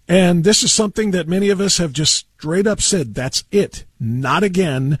 And this is something that many of us have just straight up said, that's it. Not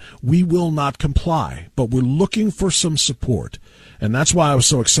again. We will not comply. But we're looking for some support. And that's why I was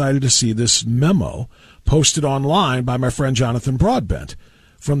so excited to see this memo posted online by my friend Jonathan Broadbent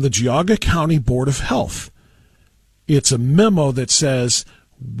from the Geauga County Board of Health. It's a memo that says,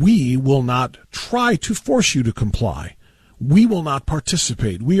 we will not try to force you to comply. We will not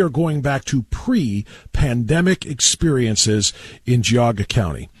participate. We are going back to pre-pandemic experiences in Geauga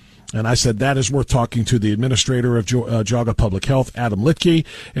County. And I said that is worth talking to the administrator of Geauga Public Health, Adam Litke.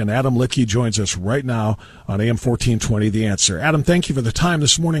 And Adam Litke joins us right now on AM 1420, The Answer. Adam, thank you for the time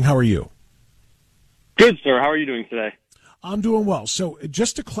this morning. How are you? Good, sir. How are you doing today? I'm doing well. So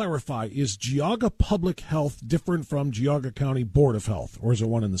just to clarify, is Geauga Public Health different from Geauga County Board of Health, or is it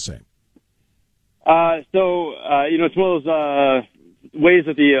one and the same? It's one of those ways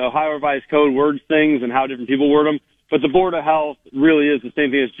that the Ohio Revised Code words things and how different people word them. But the Board of Health really is the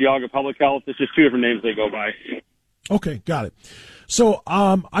same thing as Geauga Public Health. It's just two different names they go by. Okay, got it. So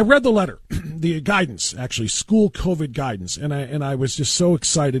I read the letter, the guidance, actually, school COVID guidance, and I was just so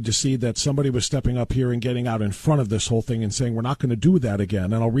excited to see that somebody was stepping up here and getting out in front of this whole thing and saying we're not going to do that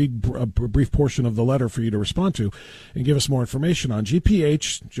again. And I'll read a brief portion of the letter for you to respond to and give us more information on.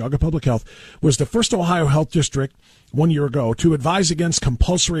 GPH, Geauga Public Health, was the first Ohio health district 1 year ago to advise against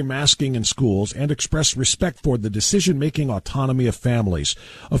compulsory masking in schools and express respect for the decision-making autonomy of families,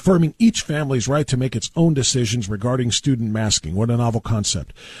 affirming each family's right to make its own decisions regarding student masking. What a novel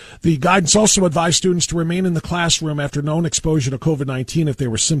concept. The guidance also advised students to remain in the classroom after known exposure to COVID-19 if they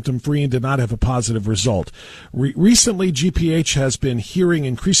were symptom-free and did not have a positive result. Recently, GPH has been hearing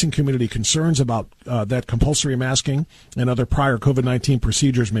increasing community concerns about that compulsory masking and other prior COVID-19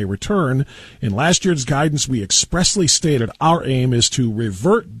 procedures may return. In last year's guidance, we expressly stated our aim is to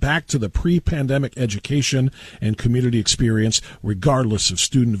revert back to the pre-pandemic education and community experience regardless of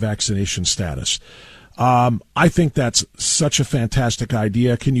student vaccination status. I think that's such a fantastic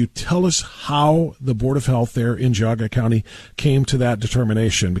idea. Can you tell us how the Board of Health there in Geauga County came to that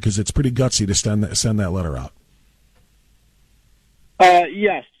determination? Because it's pretty gutsy to send that letter out.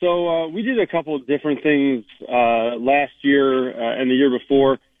 Yes. So we did a couple of different things last year and the year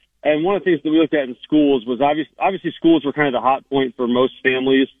before. And one of the things that we looked at in schools was obviously schools were kind of the hot point for most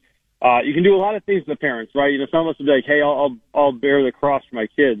families. You can do a lot of things to the parents, right? Some of us would be like, hey, I'll bear the cross for my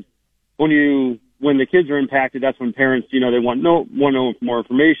kids. When the kids are impacted, that's when parents, they want to know more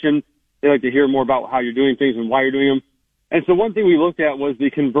information. They like to hear more about how you're doing things and why you're doing them. And so one thing we looked at was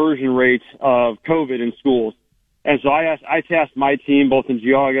the conversion rate of COVID in schools. And so I tasked my team, both in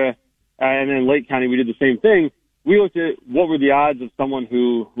Geauga and then Lake County, we did the same thing. We looked at what were the odds of someone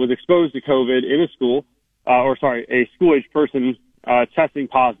who was exposed to COVID in a school, a school-age person testing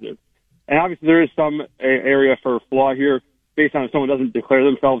positive. And obviously there is some area for flaw here based on if someone doesn't declare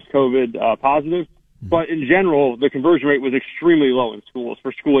themselves COVID positive. But in general, the conversion rate was extremely low in schools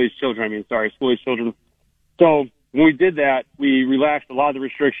for school-age children. School-age children. So when we did that, we relaxed a lot of the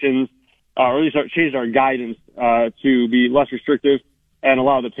restrictions, or at least changed our guidance to be less restrictive and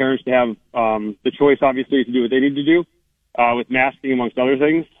allow the parents to have the choice, obviously, to do what they need to do with masking, amongst other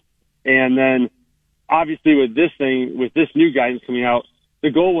things. And then, obviously, with this new guidance coming out,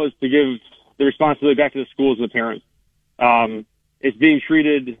 the goal was to give the responsibility back to the schools and the parents. It's being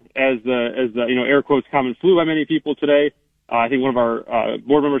treated as the air quotes common flu by many people today. I think one of our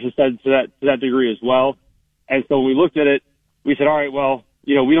board members has said to that degree as well. And so when we looked at it, we said, all right, well,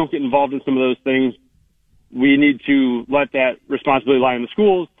 we don't get involved in some of those things. We need to let that responsibility lie in the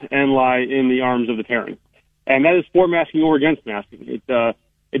schools and lie in the arms of the parents. And that is for masking or against masking.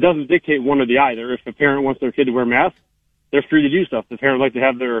 It doesn't dictate one or the other. If a parent wants their kid to wear a mask, they're free to do so. If the parent would like to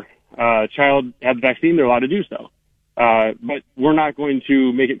have their child have the vaccine, they're allowed to do so. But we're not going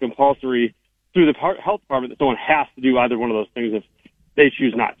to make it compulsory through the health department that someone has to do either one of those things if they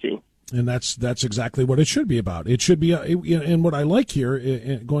choose not to. And that's exactly what it should be about. It should be, and what I like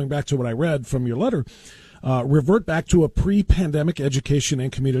here, going back to what I read from your letter, revert back to a pre-pandemic education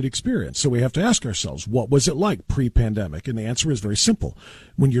and community experience. So we have to ask ourselves, what was it like pre-pandemic? And the answer is very simple.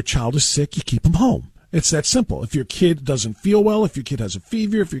 When your child is sick, you keep them home. It's that simple. If your kid doesn't feel well, if your kid has a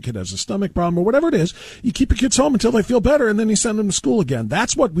fever, if your kid has a stomach problem or whatever it is, you keep your kids home until they feel better and then you send them to school again.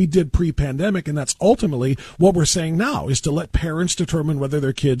 That's what we did pre-pandemic, and that's ultimately what we're saying now, is to let parents determine whether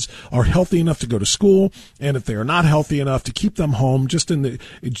their kids are healthy enough to go to school, and if they are not healthy enough, to keep them home. Just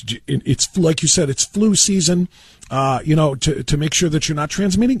it's like you said, it's flu season. To make sure that you're not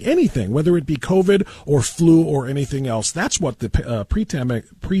transmitting anything, whether it be COVID or flu or anything else. That's what the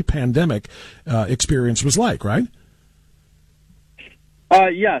pre-pandemic experience was like, right?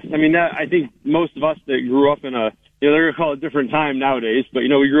 Yes. I think most of us that grew up in they're going to call it a different time nowadays, but,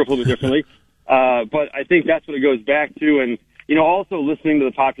 we grew up a little bit differently. But I think that's what it goes back to. And, also listening to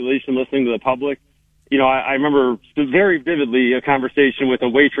the population, listening to the public. I remember very vividly a conversation with a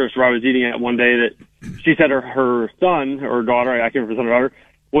waitress where I was eating at one day that she said her son or daughter, I can't remember, son or daughter,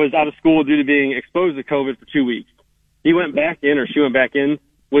 was out of school due to being exposed to COVID for 2 weeks. He went back in, or she went back in,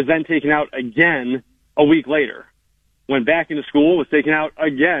 was then taken out again a week later. Went back into school, was taken out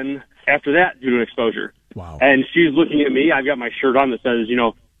again after that due to an exposure. Wow. And she's looking at me. I've got my shirt on that says,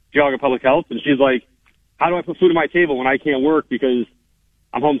 Geauga Public Health. And she's like, how do I put food on my table when I can't work because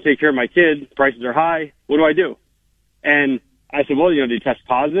I'm home to take care of my kid, prices are high, what do I do? And I said, well, do you test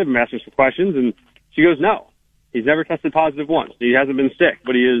positive? I'm asking some questions. And she goes, no. He's never tested positive once. He hasn't been sick,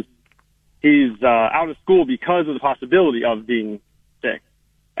 but he's out of school because of the possibility of being sick.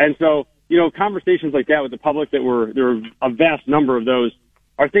 And so, conversations like that with the public there were a vast number of those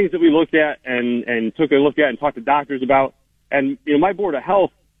are things that we looked at and took a look at and talked to doctors about. And, my Board of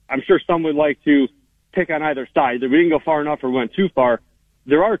Health, I'm sure some would like to pick on either side, that we didn't go far enough or went too far.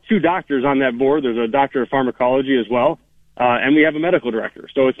 There are 2 doctors on that board. There's a doctor of pharmacology as well. And we have a medical director.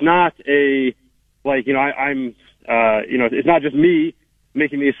 So it's not it's not just me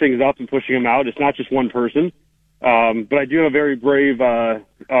making these things up and pushing them out. It's not just one person. But I do have a very brave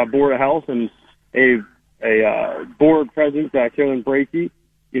Board of Health and a board president, Carolyn Brakey.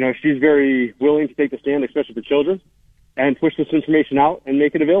 She's very willing to take the stand, especially for children, and push this information out and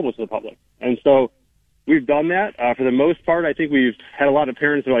make it available to the public. And so we've done that. For the most part, I think we've had a lot of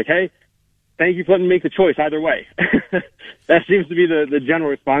parents that are like, hey, thank you for letting me make the choice either way. That seems to be the general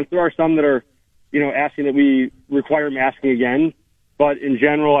response. There are some that are, asking that we require masking again. But in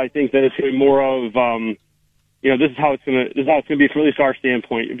general, I think that it's going to be more of, this is how it's going to be from at least our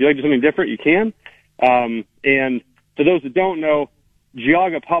standpoint. If you'd like to do something different, you can. And for those that don't know,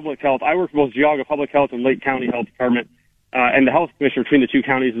 Geauga Public Health, I work for both Geauga Public Health and Lake County Health Department, and the health commissioner between the 2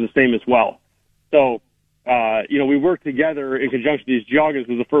 counties is the same as well. So, we work together in conjunction. These Geaugas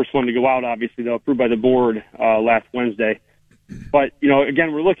was the first one to go out, obviously, though, approved by the board last Wednesday. But,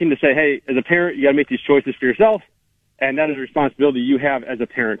 again, we're looking to say, hey, as a parent, you got to make these choices for yourself, and that is a responsibility you have as a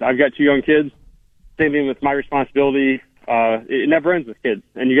parent. I've got 2 young kids. Same thing with my responsibility. It never ends with kids,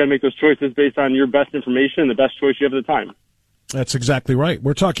 and you got to make those choices based on your best information and the best choice you have at the time. That's exactly right.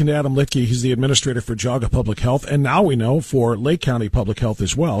 We're talking to Adam Litke. He's the administrator for Geauga Public Health, and now we know for Lake County Public Health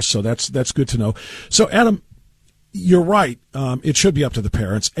as well. So that's good to know. So, Adam, you're right. It should be up to the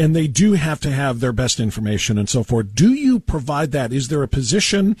parents, and they do have to have their best information and so forth. Do you provide that? Is there a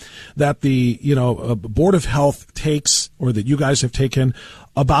position that the Board of Health takes, or that you guys have taken,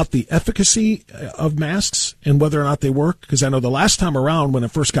 about the efficacy of masks and whether or not they work? Because I know the last time around when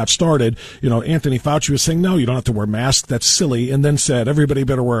it first got started, Anthony Fauci was saying, no, you don't have to wear masks. That's silly. And then said, everybody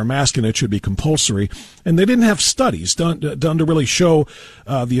better wear a mask and it should be compulsory. And they didn't have studies done to really show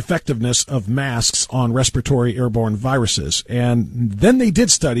the effectiveness of masks on respiratory airborne viruses. And then they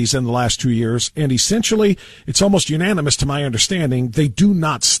did studies in the last 2 years. And essentially, it's almost unanimous to my understanding, they do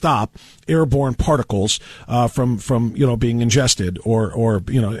not stop airborne particles from being ingested or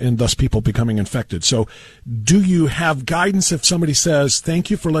and thus people becoming infected. So do you have guidance if somebody says,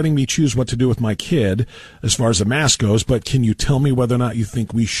 thank you for letting me choose what to do with my kid as far as a mask goes, but can you tell me whether or not you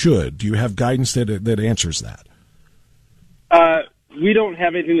think we should? Do you have guidance that answers that? We don't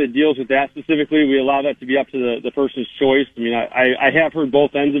have anything that deals with that specifically. We allow that to be up to the person's choice. I mean, I have heard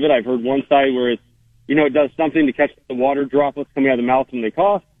both ends of it. I've heard one side where it's, it does something to catch the water droplets coming out of the mouth when they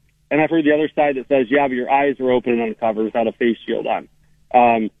cough. And I've heard the other side that says, yeah, but your eyes are open and uncovered without a face shield on.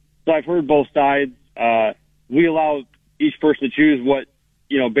 So I've heard both sides. We allow each person to choose what,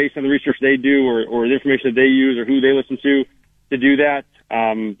 based on the research they do or the information that they use or who they listen to do that.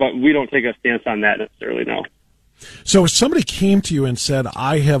 But we don't take a stance on that necessarily, no. So if somebody came to you and said,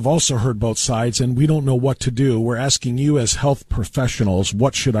 I have also heard both sides and we don't know what to do, we're asking you as health professionals,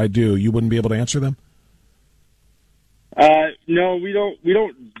 what should I do? You wouldn't be able to answer them? No, we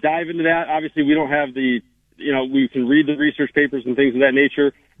don't dive into that. Obviously, we don't have we can read the research papers and things of that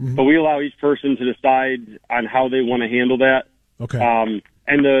nature, but we allow each person to decide on how they want to handle that. Okay.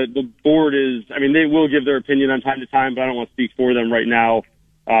 And the board they will give their opinion on time to time, but I don't want to speak for them right now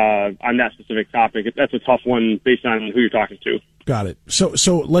on that specific topic. That's a tough one based on who you're talking to. Got it.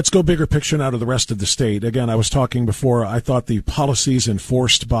 So let's go bigger picture now to the rest of the state. Again, I was talking before. I thought the policies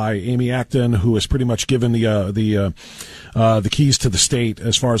enforced by Amy Acton, who has pretty much given the keys to the state,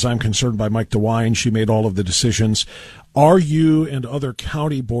 as far as I'm concerned, by Mike DeWine. She made all of the decisions. Are you and other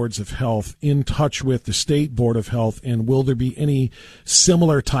county boards of health in touch with the state board of health, and will there be any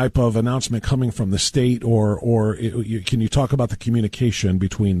similar type of announcement coming from the state, or can you talk about the communication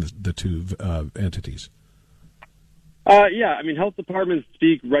between the two entities? Yeah, health departments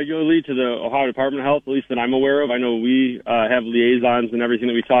speak regularly to the Ohio Department of Health, at least that I'm aware of. I know we have liaisons and everything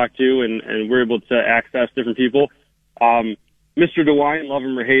that we talk to, and we're able to access different people. Mr. DeWine, love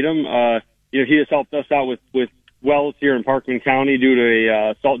him or hate him, he has helped us out with wells here in Parkman County due to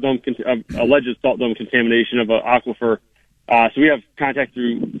a alleged salt dome contamination of an aquifer. So we have contact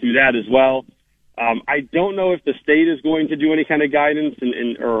through that as well. I don't know if the state is going to do any kind of guidance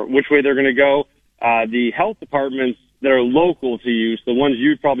or which way they're going to go. The health departments that are local to you, so the ones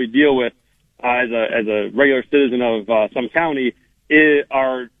you'd probably deal with as a regular citizen of some county,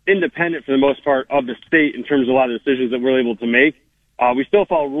 are independent for the most part of the state in terms of a lot of decisions that we're able to make. We still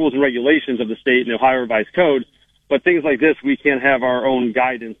follow rules and regulations of the state and the Ohio Revised Code, But things like this, we can have our own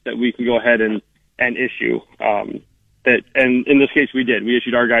guidance that we can go ahead and issue. And in this case, we did. We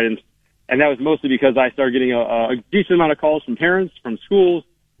issued our guidance, and that was mostly because I started getting a decent amount of calls from parents, from schools.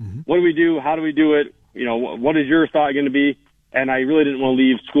 Mm-hmm. What do we do? How do we do it? What is your thought going to be? And I really didn't want to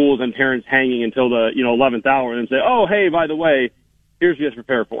leave schools and parents hanging until the 11th hour and say, oh, hey, by the way, here's what you have to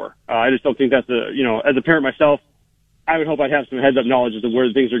prepare for. I just don't think that's as a parent myself, I would hope I'd have some heads-up knowledge as to where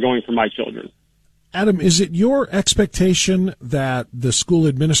things are going for my children. Adam, is it your expectation that the school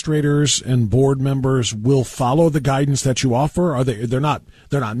administrators and board members will follow the guidance that you offer? Are they're not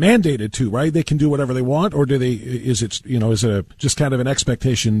mandated to, right? They can do whatever they want, or is it just kind of an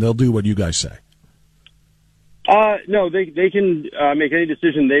expectation they'll do what you guys say? No, they can make any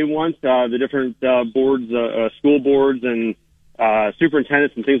decision they want. The different boards, school boards and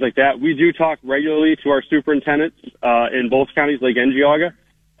superintendents and things like that. We do talk regularly to our superintendents in both counties, Lake and Geauga,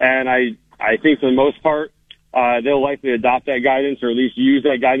 and I think for the most part, they'll likely adopt that guidance or at least use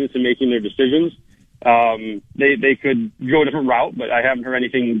that guidance in making their decisions. They could go a different route, but I haven't heard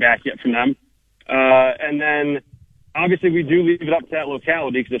anything back yet from them. And then obviously we do leave it up to that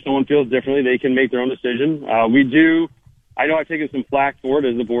locality because if someone feels differently, they can make their own decision. I know I've taken some flack for it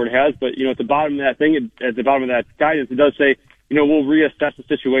as the board has, but at the bottom of that thing, at the bottom of that guidance, it does say, we'll reassess the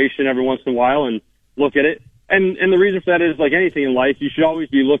situation every once in a while and look at it. And the reason for that is, like anything in life, you should always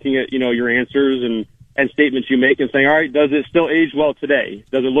be looking at, your answers and statements you make and saying, all right, does it still age well today?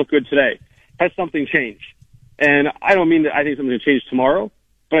 Does it look good today? Has something changed? And I don't mean that I think something's going to change tomorrow,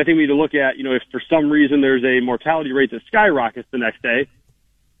 but I think we need to look at, if for some reason there's a mortality rate that skyrockets the next day,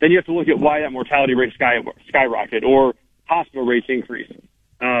 then you have to look at why that mortality rate skyrocketed or hospital rates increase.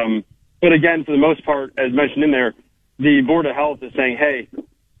 But again, for the most part, as mentioned in there, the Board of Health is saying, hey,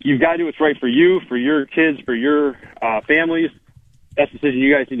 you've got to do what's right for you, for your kids, for your families. That's the decision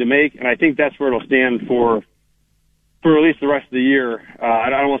you guys need to make, and I think that's where it'll stand for at least the rest of the year. I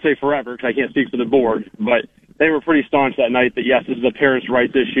don't want to say forever because I can't speak for the board, but they were pretty staunch that night that, yes, this is a parents'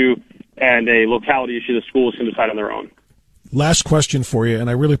 rights issue and a locality issue the schools can decide on their own. Last question for you, and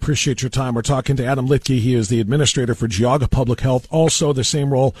I really appreciate your time. We're talking to Adam Litke. He is the administrator for Geauga Public Health, also the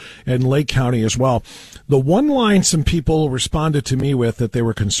same role in Lake County as well. The one line some people responded to me with that they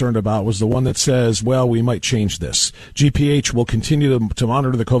were concerned about was the one that says, well, we might change this. GPH will continue to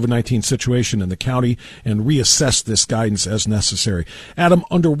monitor the COVID-19 situation in the county and reassess this guidance as necessary. Adam,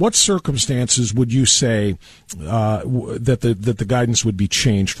 under what circumstances would you say that the guidance would be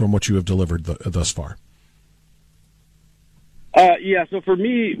changed from what you have delivered thus far? So for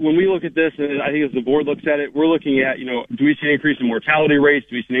me, when we look at this, and I think as the board looks at it, we're looking at, do we see an increase in mortality rates?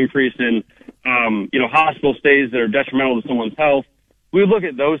 Do we see an increase in, hospital stays that are detrimental to someone's health? We look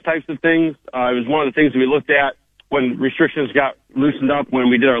at those types of things. It was one of the things we looked at when restrictions got loosened up when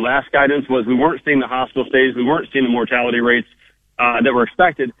we did our last guidance was we weren't seeing the hospital stays. We weren't seeing the mortality rates that were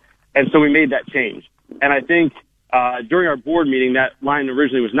expected. And so we made that change. And I think during our board meeting, that line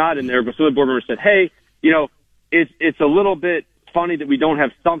originally was not in there, but some of the board members said, hey, it's a little bit funny that we don't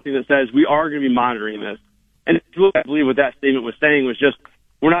have something that says we are going to be monitoring this. And I believe what that statement was saying was just,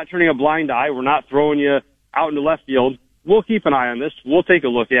 we're not turning a blind eye. We're not throwing you out into left field. We'll keep an eye on this. We'll take a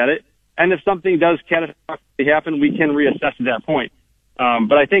look at it. And if something does catastrophically happen, we can reassess at that point.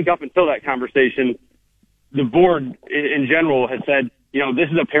 But I think up until that conversation, the board in general has said, this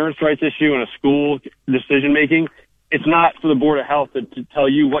is a parents' rights issue and a school decision making. It's not for the Board of Health to tell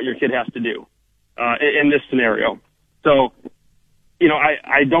you what your kid has to do in this scenario. So,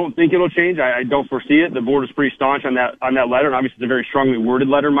 I don't think it'll change. I don't foresee it. The board is pretty staunch on that letter, and obviously it's a very strongly worded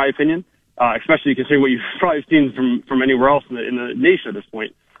letter, in my opinion, especially considering what you've probably seen from anywhere else in the nation at this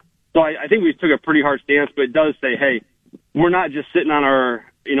point. So I think we took a pretty hard stance, but it does say, hey, we're not just sitting on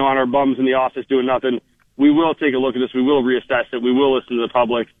our bums in the office doing nothing. We will take a look at this. We will reassess it. We will listen to the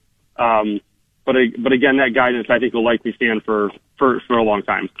public. But again, that guidance I think will likely stand for a long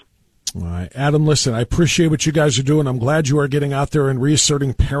time. All right. Adam, listen, I appreciate what you guys are doing. I'm glad you are getting out there and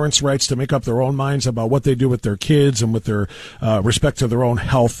reasserting parents' rights to make up their own minds about what they do with their kids and with their respect to their own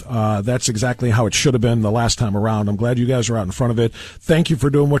health. That's exactly how it should have been the last time around. I'm glad you guys are out in front of it. Thank you for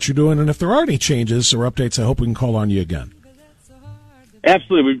doing what you're doing. And if there are any changes or updates, I hope we can call on you again.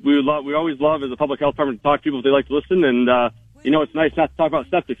 Absolutely. We always love as a public health department to talk to people if they like to listen. And, it's nice not to talk about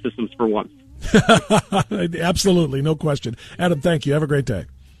septic systems for once. Absolutely. No question. Adam, thank you. Have a great day.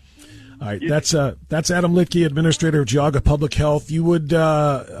 All right, that's Adam Litke, Administrator of Geauga Public Health. You would,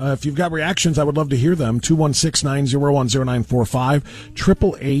 if you've got reactions, I would love to hear them. 216-901-0945,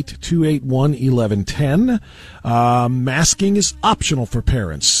 888-281-1110. Masking is optional for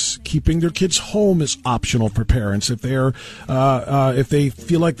parents. Keeping their kids home is optional for parents. If they're, if they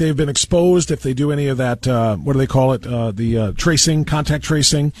feel like they've been exposed, if they do any of that, what do they call it? The tracing, contact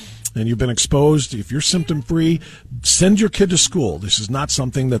tracing, and you've been exposed, if you're symptom-free, send your kid to school. This is not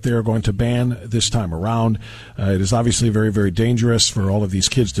something that they are going to ban this time around. It is obviously very, very dangerous for all of these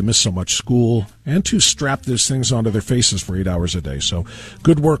kids to miss so much school and to strap these things onto their faces for 8 hours a day. So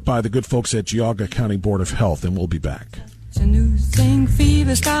good work by the good folks at Geauga County Board of Health, and we'll be back. The new sing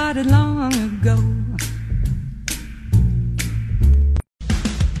fever started long ago.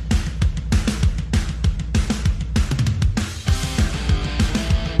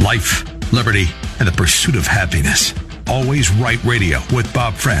 Life, liberty, and the pursuit of happiness. Always Right Radio with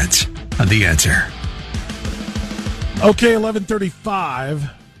Bob Frantz on The Answer. Okay, 11:35.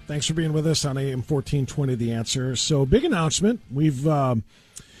 Thanks for being with us on AM 1420 The Answer. So, big announcement. We've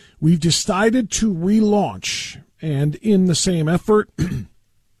decided to relaunch and, in the same effort,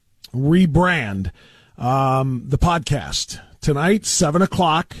 rebrand the podcast. Tonight, 7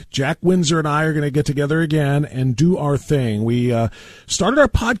 o'clock, Jack Windsor and I are going to get together again and do our thing. We started our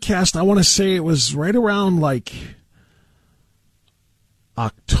podcast, I want to say it was right around like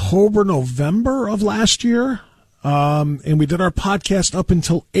October, November of last year. And we did our podcast up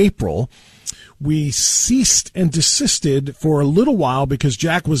until April. We ceased and desisted for a little while because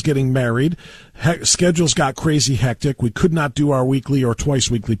Jack was getting married. Schedules got crazy hectic. We could not do our weekly or twice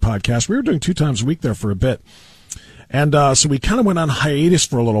weekly podcast. We were doing 2 times a week there for a bit. And so we kind of went on hiatus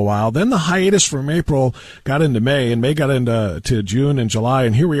for a little while. Then the hiatus from April got into May, and May got into June and July,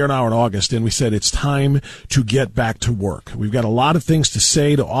 and here we are now in August, and we said it's time to get back to work. We've got a lot of things to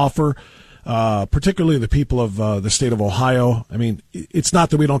say, to offer, particularly the people of the state of Ohio. I mean, it's not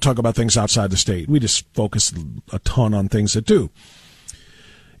that we don't talk about things outside the state. We just focus a ton on things that do.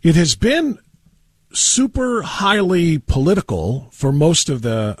 It has been super highly political for most of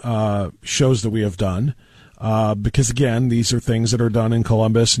the shows that we have done. Because, again, these are things that are done in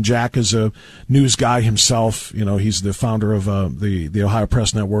Columbus. And Jack is a news guy himself. You know, he's the founder of the Ohio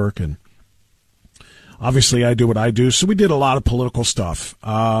Press Network. And obviously I do what I do. So we did a lot of political stuff.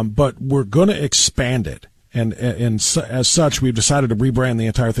 But we're going to expand it. And as such, we've decided to rebrand the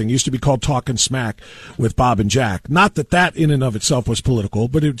entire thing. It used to be called Talkin' Smack with Bob and Jack. Not that in and of itself was political,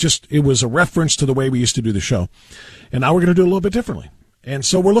 but it was a reference to the way we used to do the show. And now we're going to do it a little bit differently. And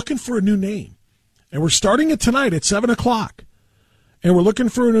so we're looking for a new name. And we're starting it tonight at 7 o'clock. And we're looking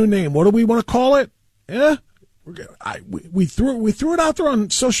for a new name. What do we want to call it? We threw it out there on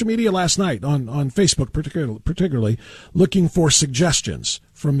social media last night, on Facebook particularly, looking for suggestions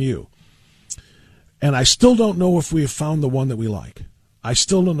from you. And I still don't know if we have found the one that we like. I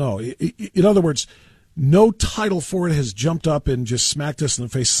still don't know. In other words, no title for it has jumped up and just smacked us in the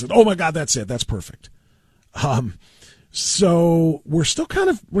face and said, "Oh my God, that's it. That's perfect." So we're still kind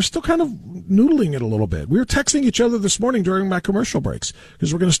of noodling it a little bit. We were texting each other this morning during my commercial breaks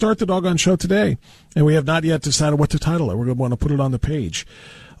because we're going to start the doggone show today, and we have not yet decided what to title it. We're going to want to put it on the page.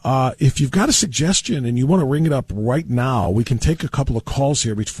 If you've got a suggestion and you want to ring it up right now, we can take a couple of calls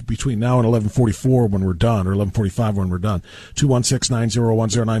here between now and 11:44 when we're done, or 11:45 when we're done.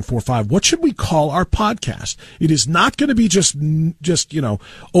 216-901-0945. What should we call our podcast? It is not going to be just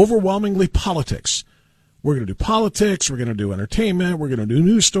overwhelmingly politics. We're going to do politics, we're going to do entertainment, we're going to do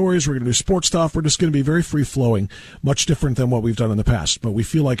news stories, we're going to do sports stuff. We're just going to be very free-flowing, much different than what we've done in the past. But we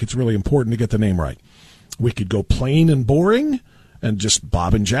feel like it's really important to get the name right. We could go plain and boring and just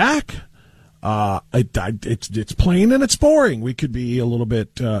Bob and Jack. It's plain and it's boring. We could be a little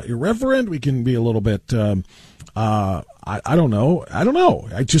bit irreverent. We can be a little bit, I don't know.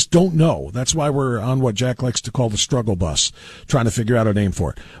 I just don't know. That's why we're on what Jack likes to call the struggle bus, trying to figure out a name for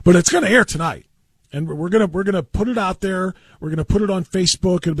it. But it's going to air tonight. And we're gonna put it out there. We're gonna put it on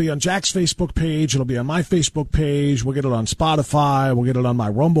Facebook. It'll be on Jack's Facebook page. It'll be on my Facebook page. We'll get it on Spotify. We'll get it on my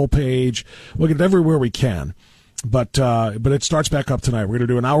Rumble page. We'll get it everywhere we can. But it starts back up tonight. We're gonna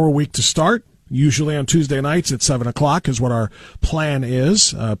do an hour a week to start. Usually on Tuesday nights at 7 o'clock is what our plan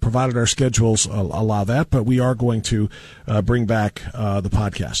is, provided our schedules allow that. But we are going to bring back the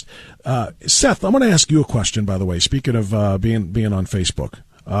podcast. Seth, I'm going to ask you a question. By the way, speaking of being on Facebook.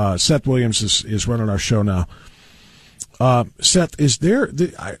 Seth Williams is running our show now. Seth, is there,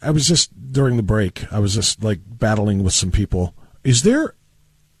 I was just, during the break, I was just like battling with some people. Is there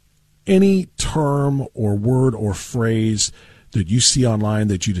any term or word or phrase that you see online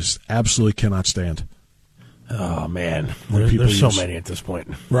that you just absolutely cannot stand? Oh, man. There's so many at this point.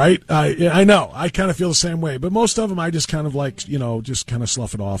 Right? I know. I kind of feel the same way. But most of them I just kind of like, just kind of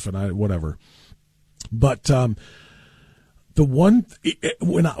slough it off and whatever. But the one,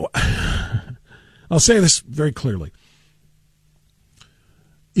 I'll say this very clearly.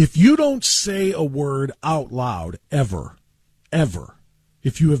 If you don't say a word out loud ever,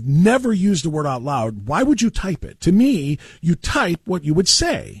 if you have never used a word out loud, why would you type it? To me, you type what you would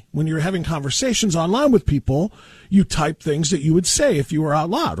say. When you're having conversations online with people, you type things that you would say if you were out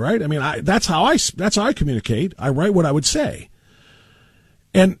loud, right? I mean, that's how I communicate. I write what I would say.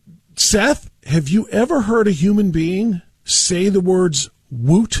 And Seth, have you ever heard a human being say the words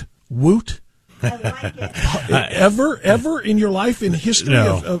woot, woot? I like it. Ever in your life, in history,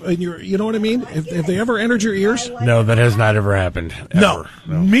 No. in your, you know what I mean? Have they ever entered your ears? No, that has not ever happened. No,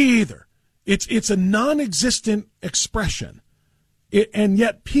 me either. It's a non-existent expression, and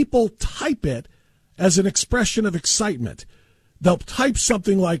yet people type it as an expression of excitement. They'll type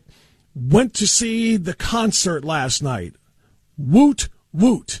something like, "Went to see the concert last night." Woot,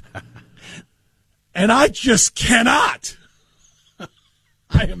 woot. And I just cannot.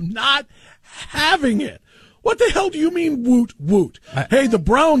 I am not having it. What the hell do you mean woot, woot? Hey, the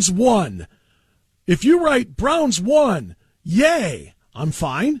Browns won. If you write Browns won, yay, I'm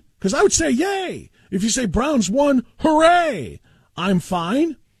fine, because I would say yay. If you say Browns won, hooray, I'm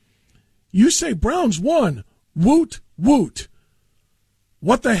fine. You say Browns won, woot, woot.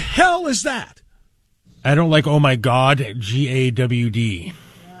 What the hell is that? I don't like, oh my God, GAWD.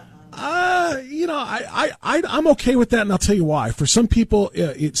 I'm okay with that, and I'll tell you why. For some people,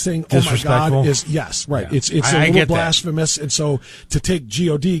 it's saying "oh my God" is yes, right. Yeah. It's a little blasphemous, and so to take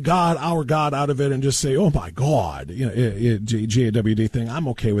God, God, our God, out of it, and just say "oh my God," GAWD thing, I'm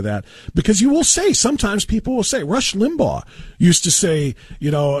okay with that, because you will say sometimes people will say. Rush Limbaugh used to say,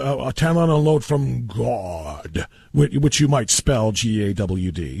 a talent unload from God, which you might spell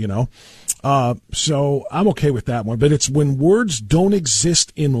GAWD, So I'm okay with that one, but it's when words don't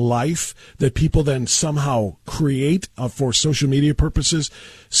exist in life that people then somehow create for social media purposes.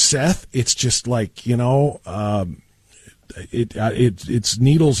 Seth, it's just like, it's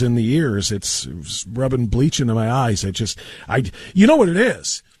needles in the ears. It's rubbing bleach into my eyes. You know what it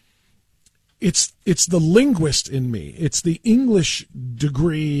is? It's the linguist in me. It's the English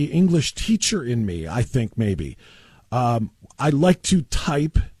degree, English teacher in me, I think maybe. I like to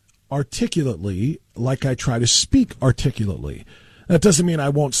type articulately like I try to speak articulately. That doesn't mean I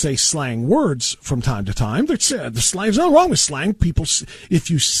won't say slang words from time to time. There's nothing wrong with slang. People, if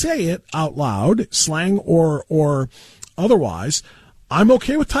you say it out loud, slang or otherwise, I'm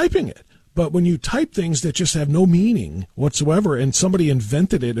okay with typing it. But when you type things that just have no meaning whatsoever, and somebody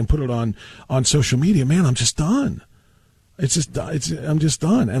invented it and put it on social media, man, I'm just done. I'm just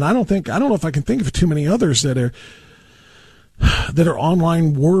done. And I don't know if I can think of too many others that are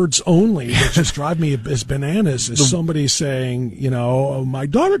online words only that just drive me as bananas as somebody saying, my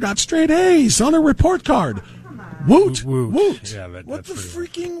daughter got straight A's on her report card. Woot, woot. Yeah, what the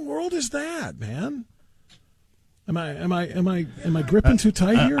freaking world is that, man? Am I gripping too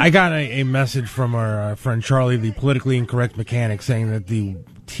tight here? I got a message from our friend Charlie, the politically incorrect mechanic, saying that the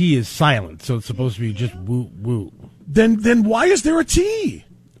T is silent, so it's supposed to be just woot, woot. Then why is there a T?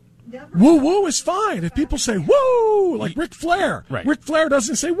 Woo woo is fine. If people say woo, like Ric Flair, right. Ric Flair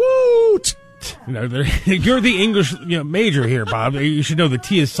doesn't say woot. No, you're the English major here, Bob. You should know the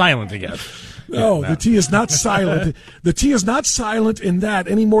T is silent again. No, the T is not silent. The T is not silent in that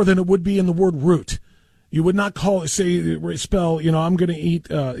any more than it would be in the word root. You would not spell, I'm going to eat,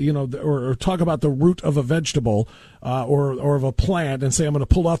 or talk about the root of a vegetable or of a plant and say I'm going to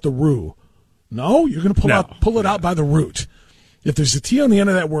pull out the root. No, you're going to pull it out by the root. If there's a T on the end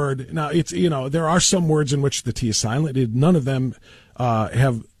of that word, now it's, there are some words in which the T is silent. None of them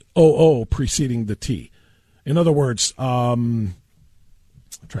have OO preceding the T. In other words, I'm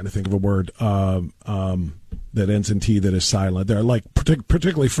trying to think of a word that ends in T that is silent. They're like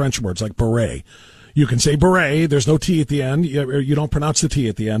particularly French words like beret. You can say beret. There's no T at the end. You don't pronounce the T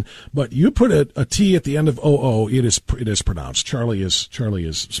at the end. But you put a T at the end of OO, it is pronounced. Charlie is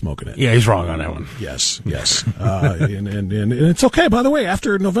smoking it. Yeah, he's wrong on that one. Yes. And it's okay. By the way,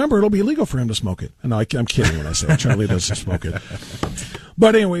 after November, it'll be illegal for him to smoke it. No, I'm kidding when I say Charlie doesn't smoke it.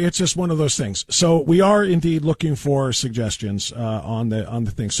 But anyway, it's just one of those things. So we are indeed looking for suggestions on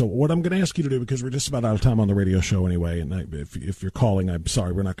the thing. So what I'm going to ask you to do, because we're just about out of time on the radio show anyway, and if you're calling, I'm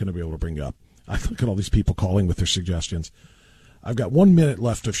sorry, we're not going to be able to bring you up. I look at all these people calling with their suggestions. I've got 1 minute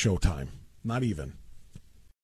left of showtime. Not even.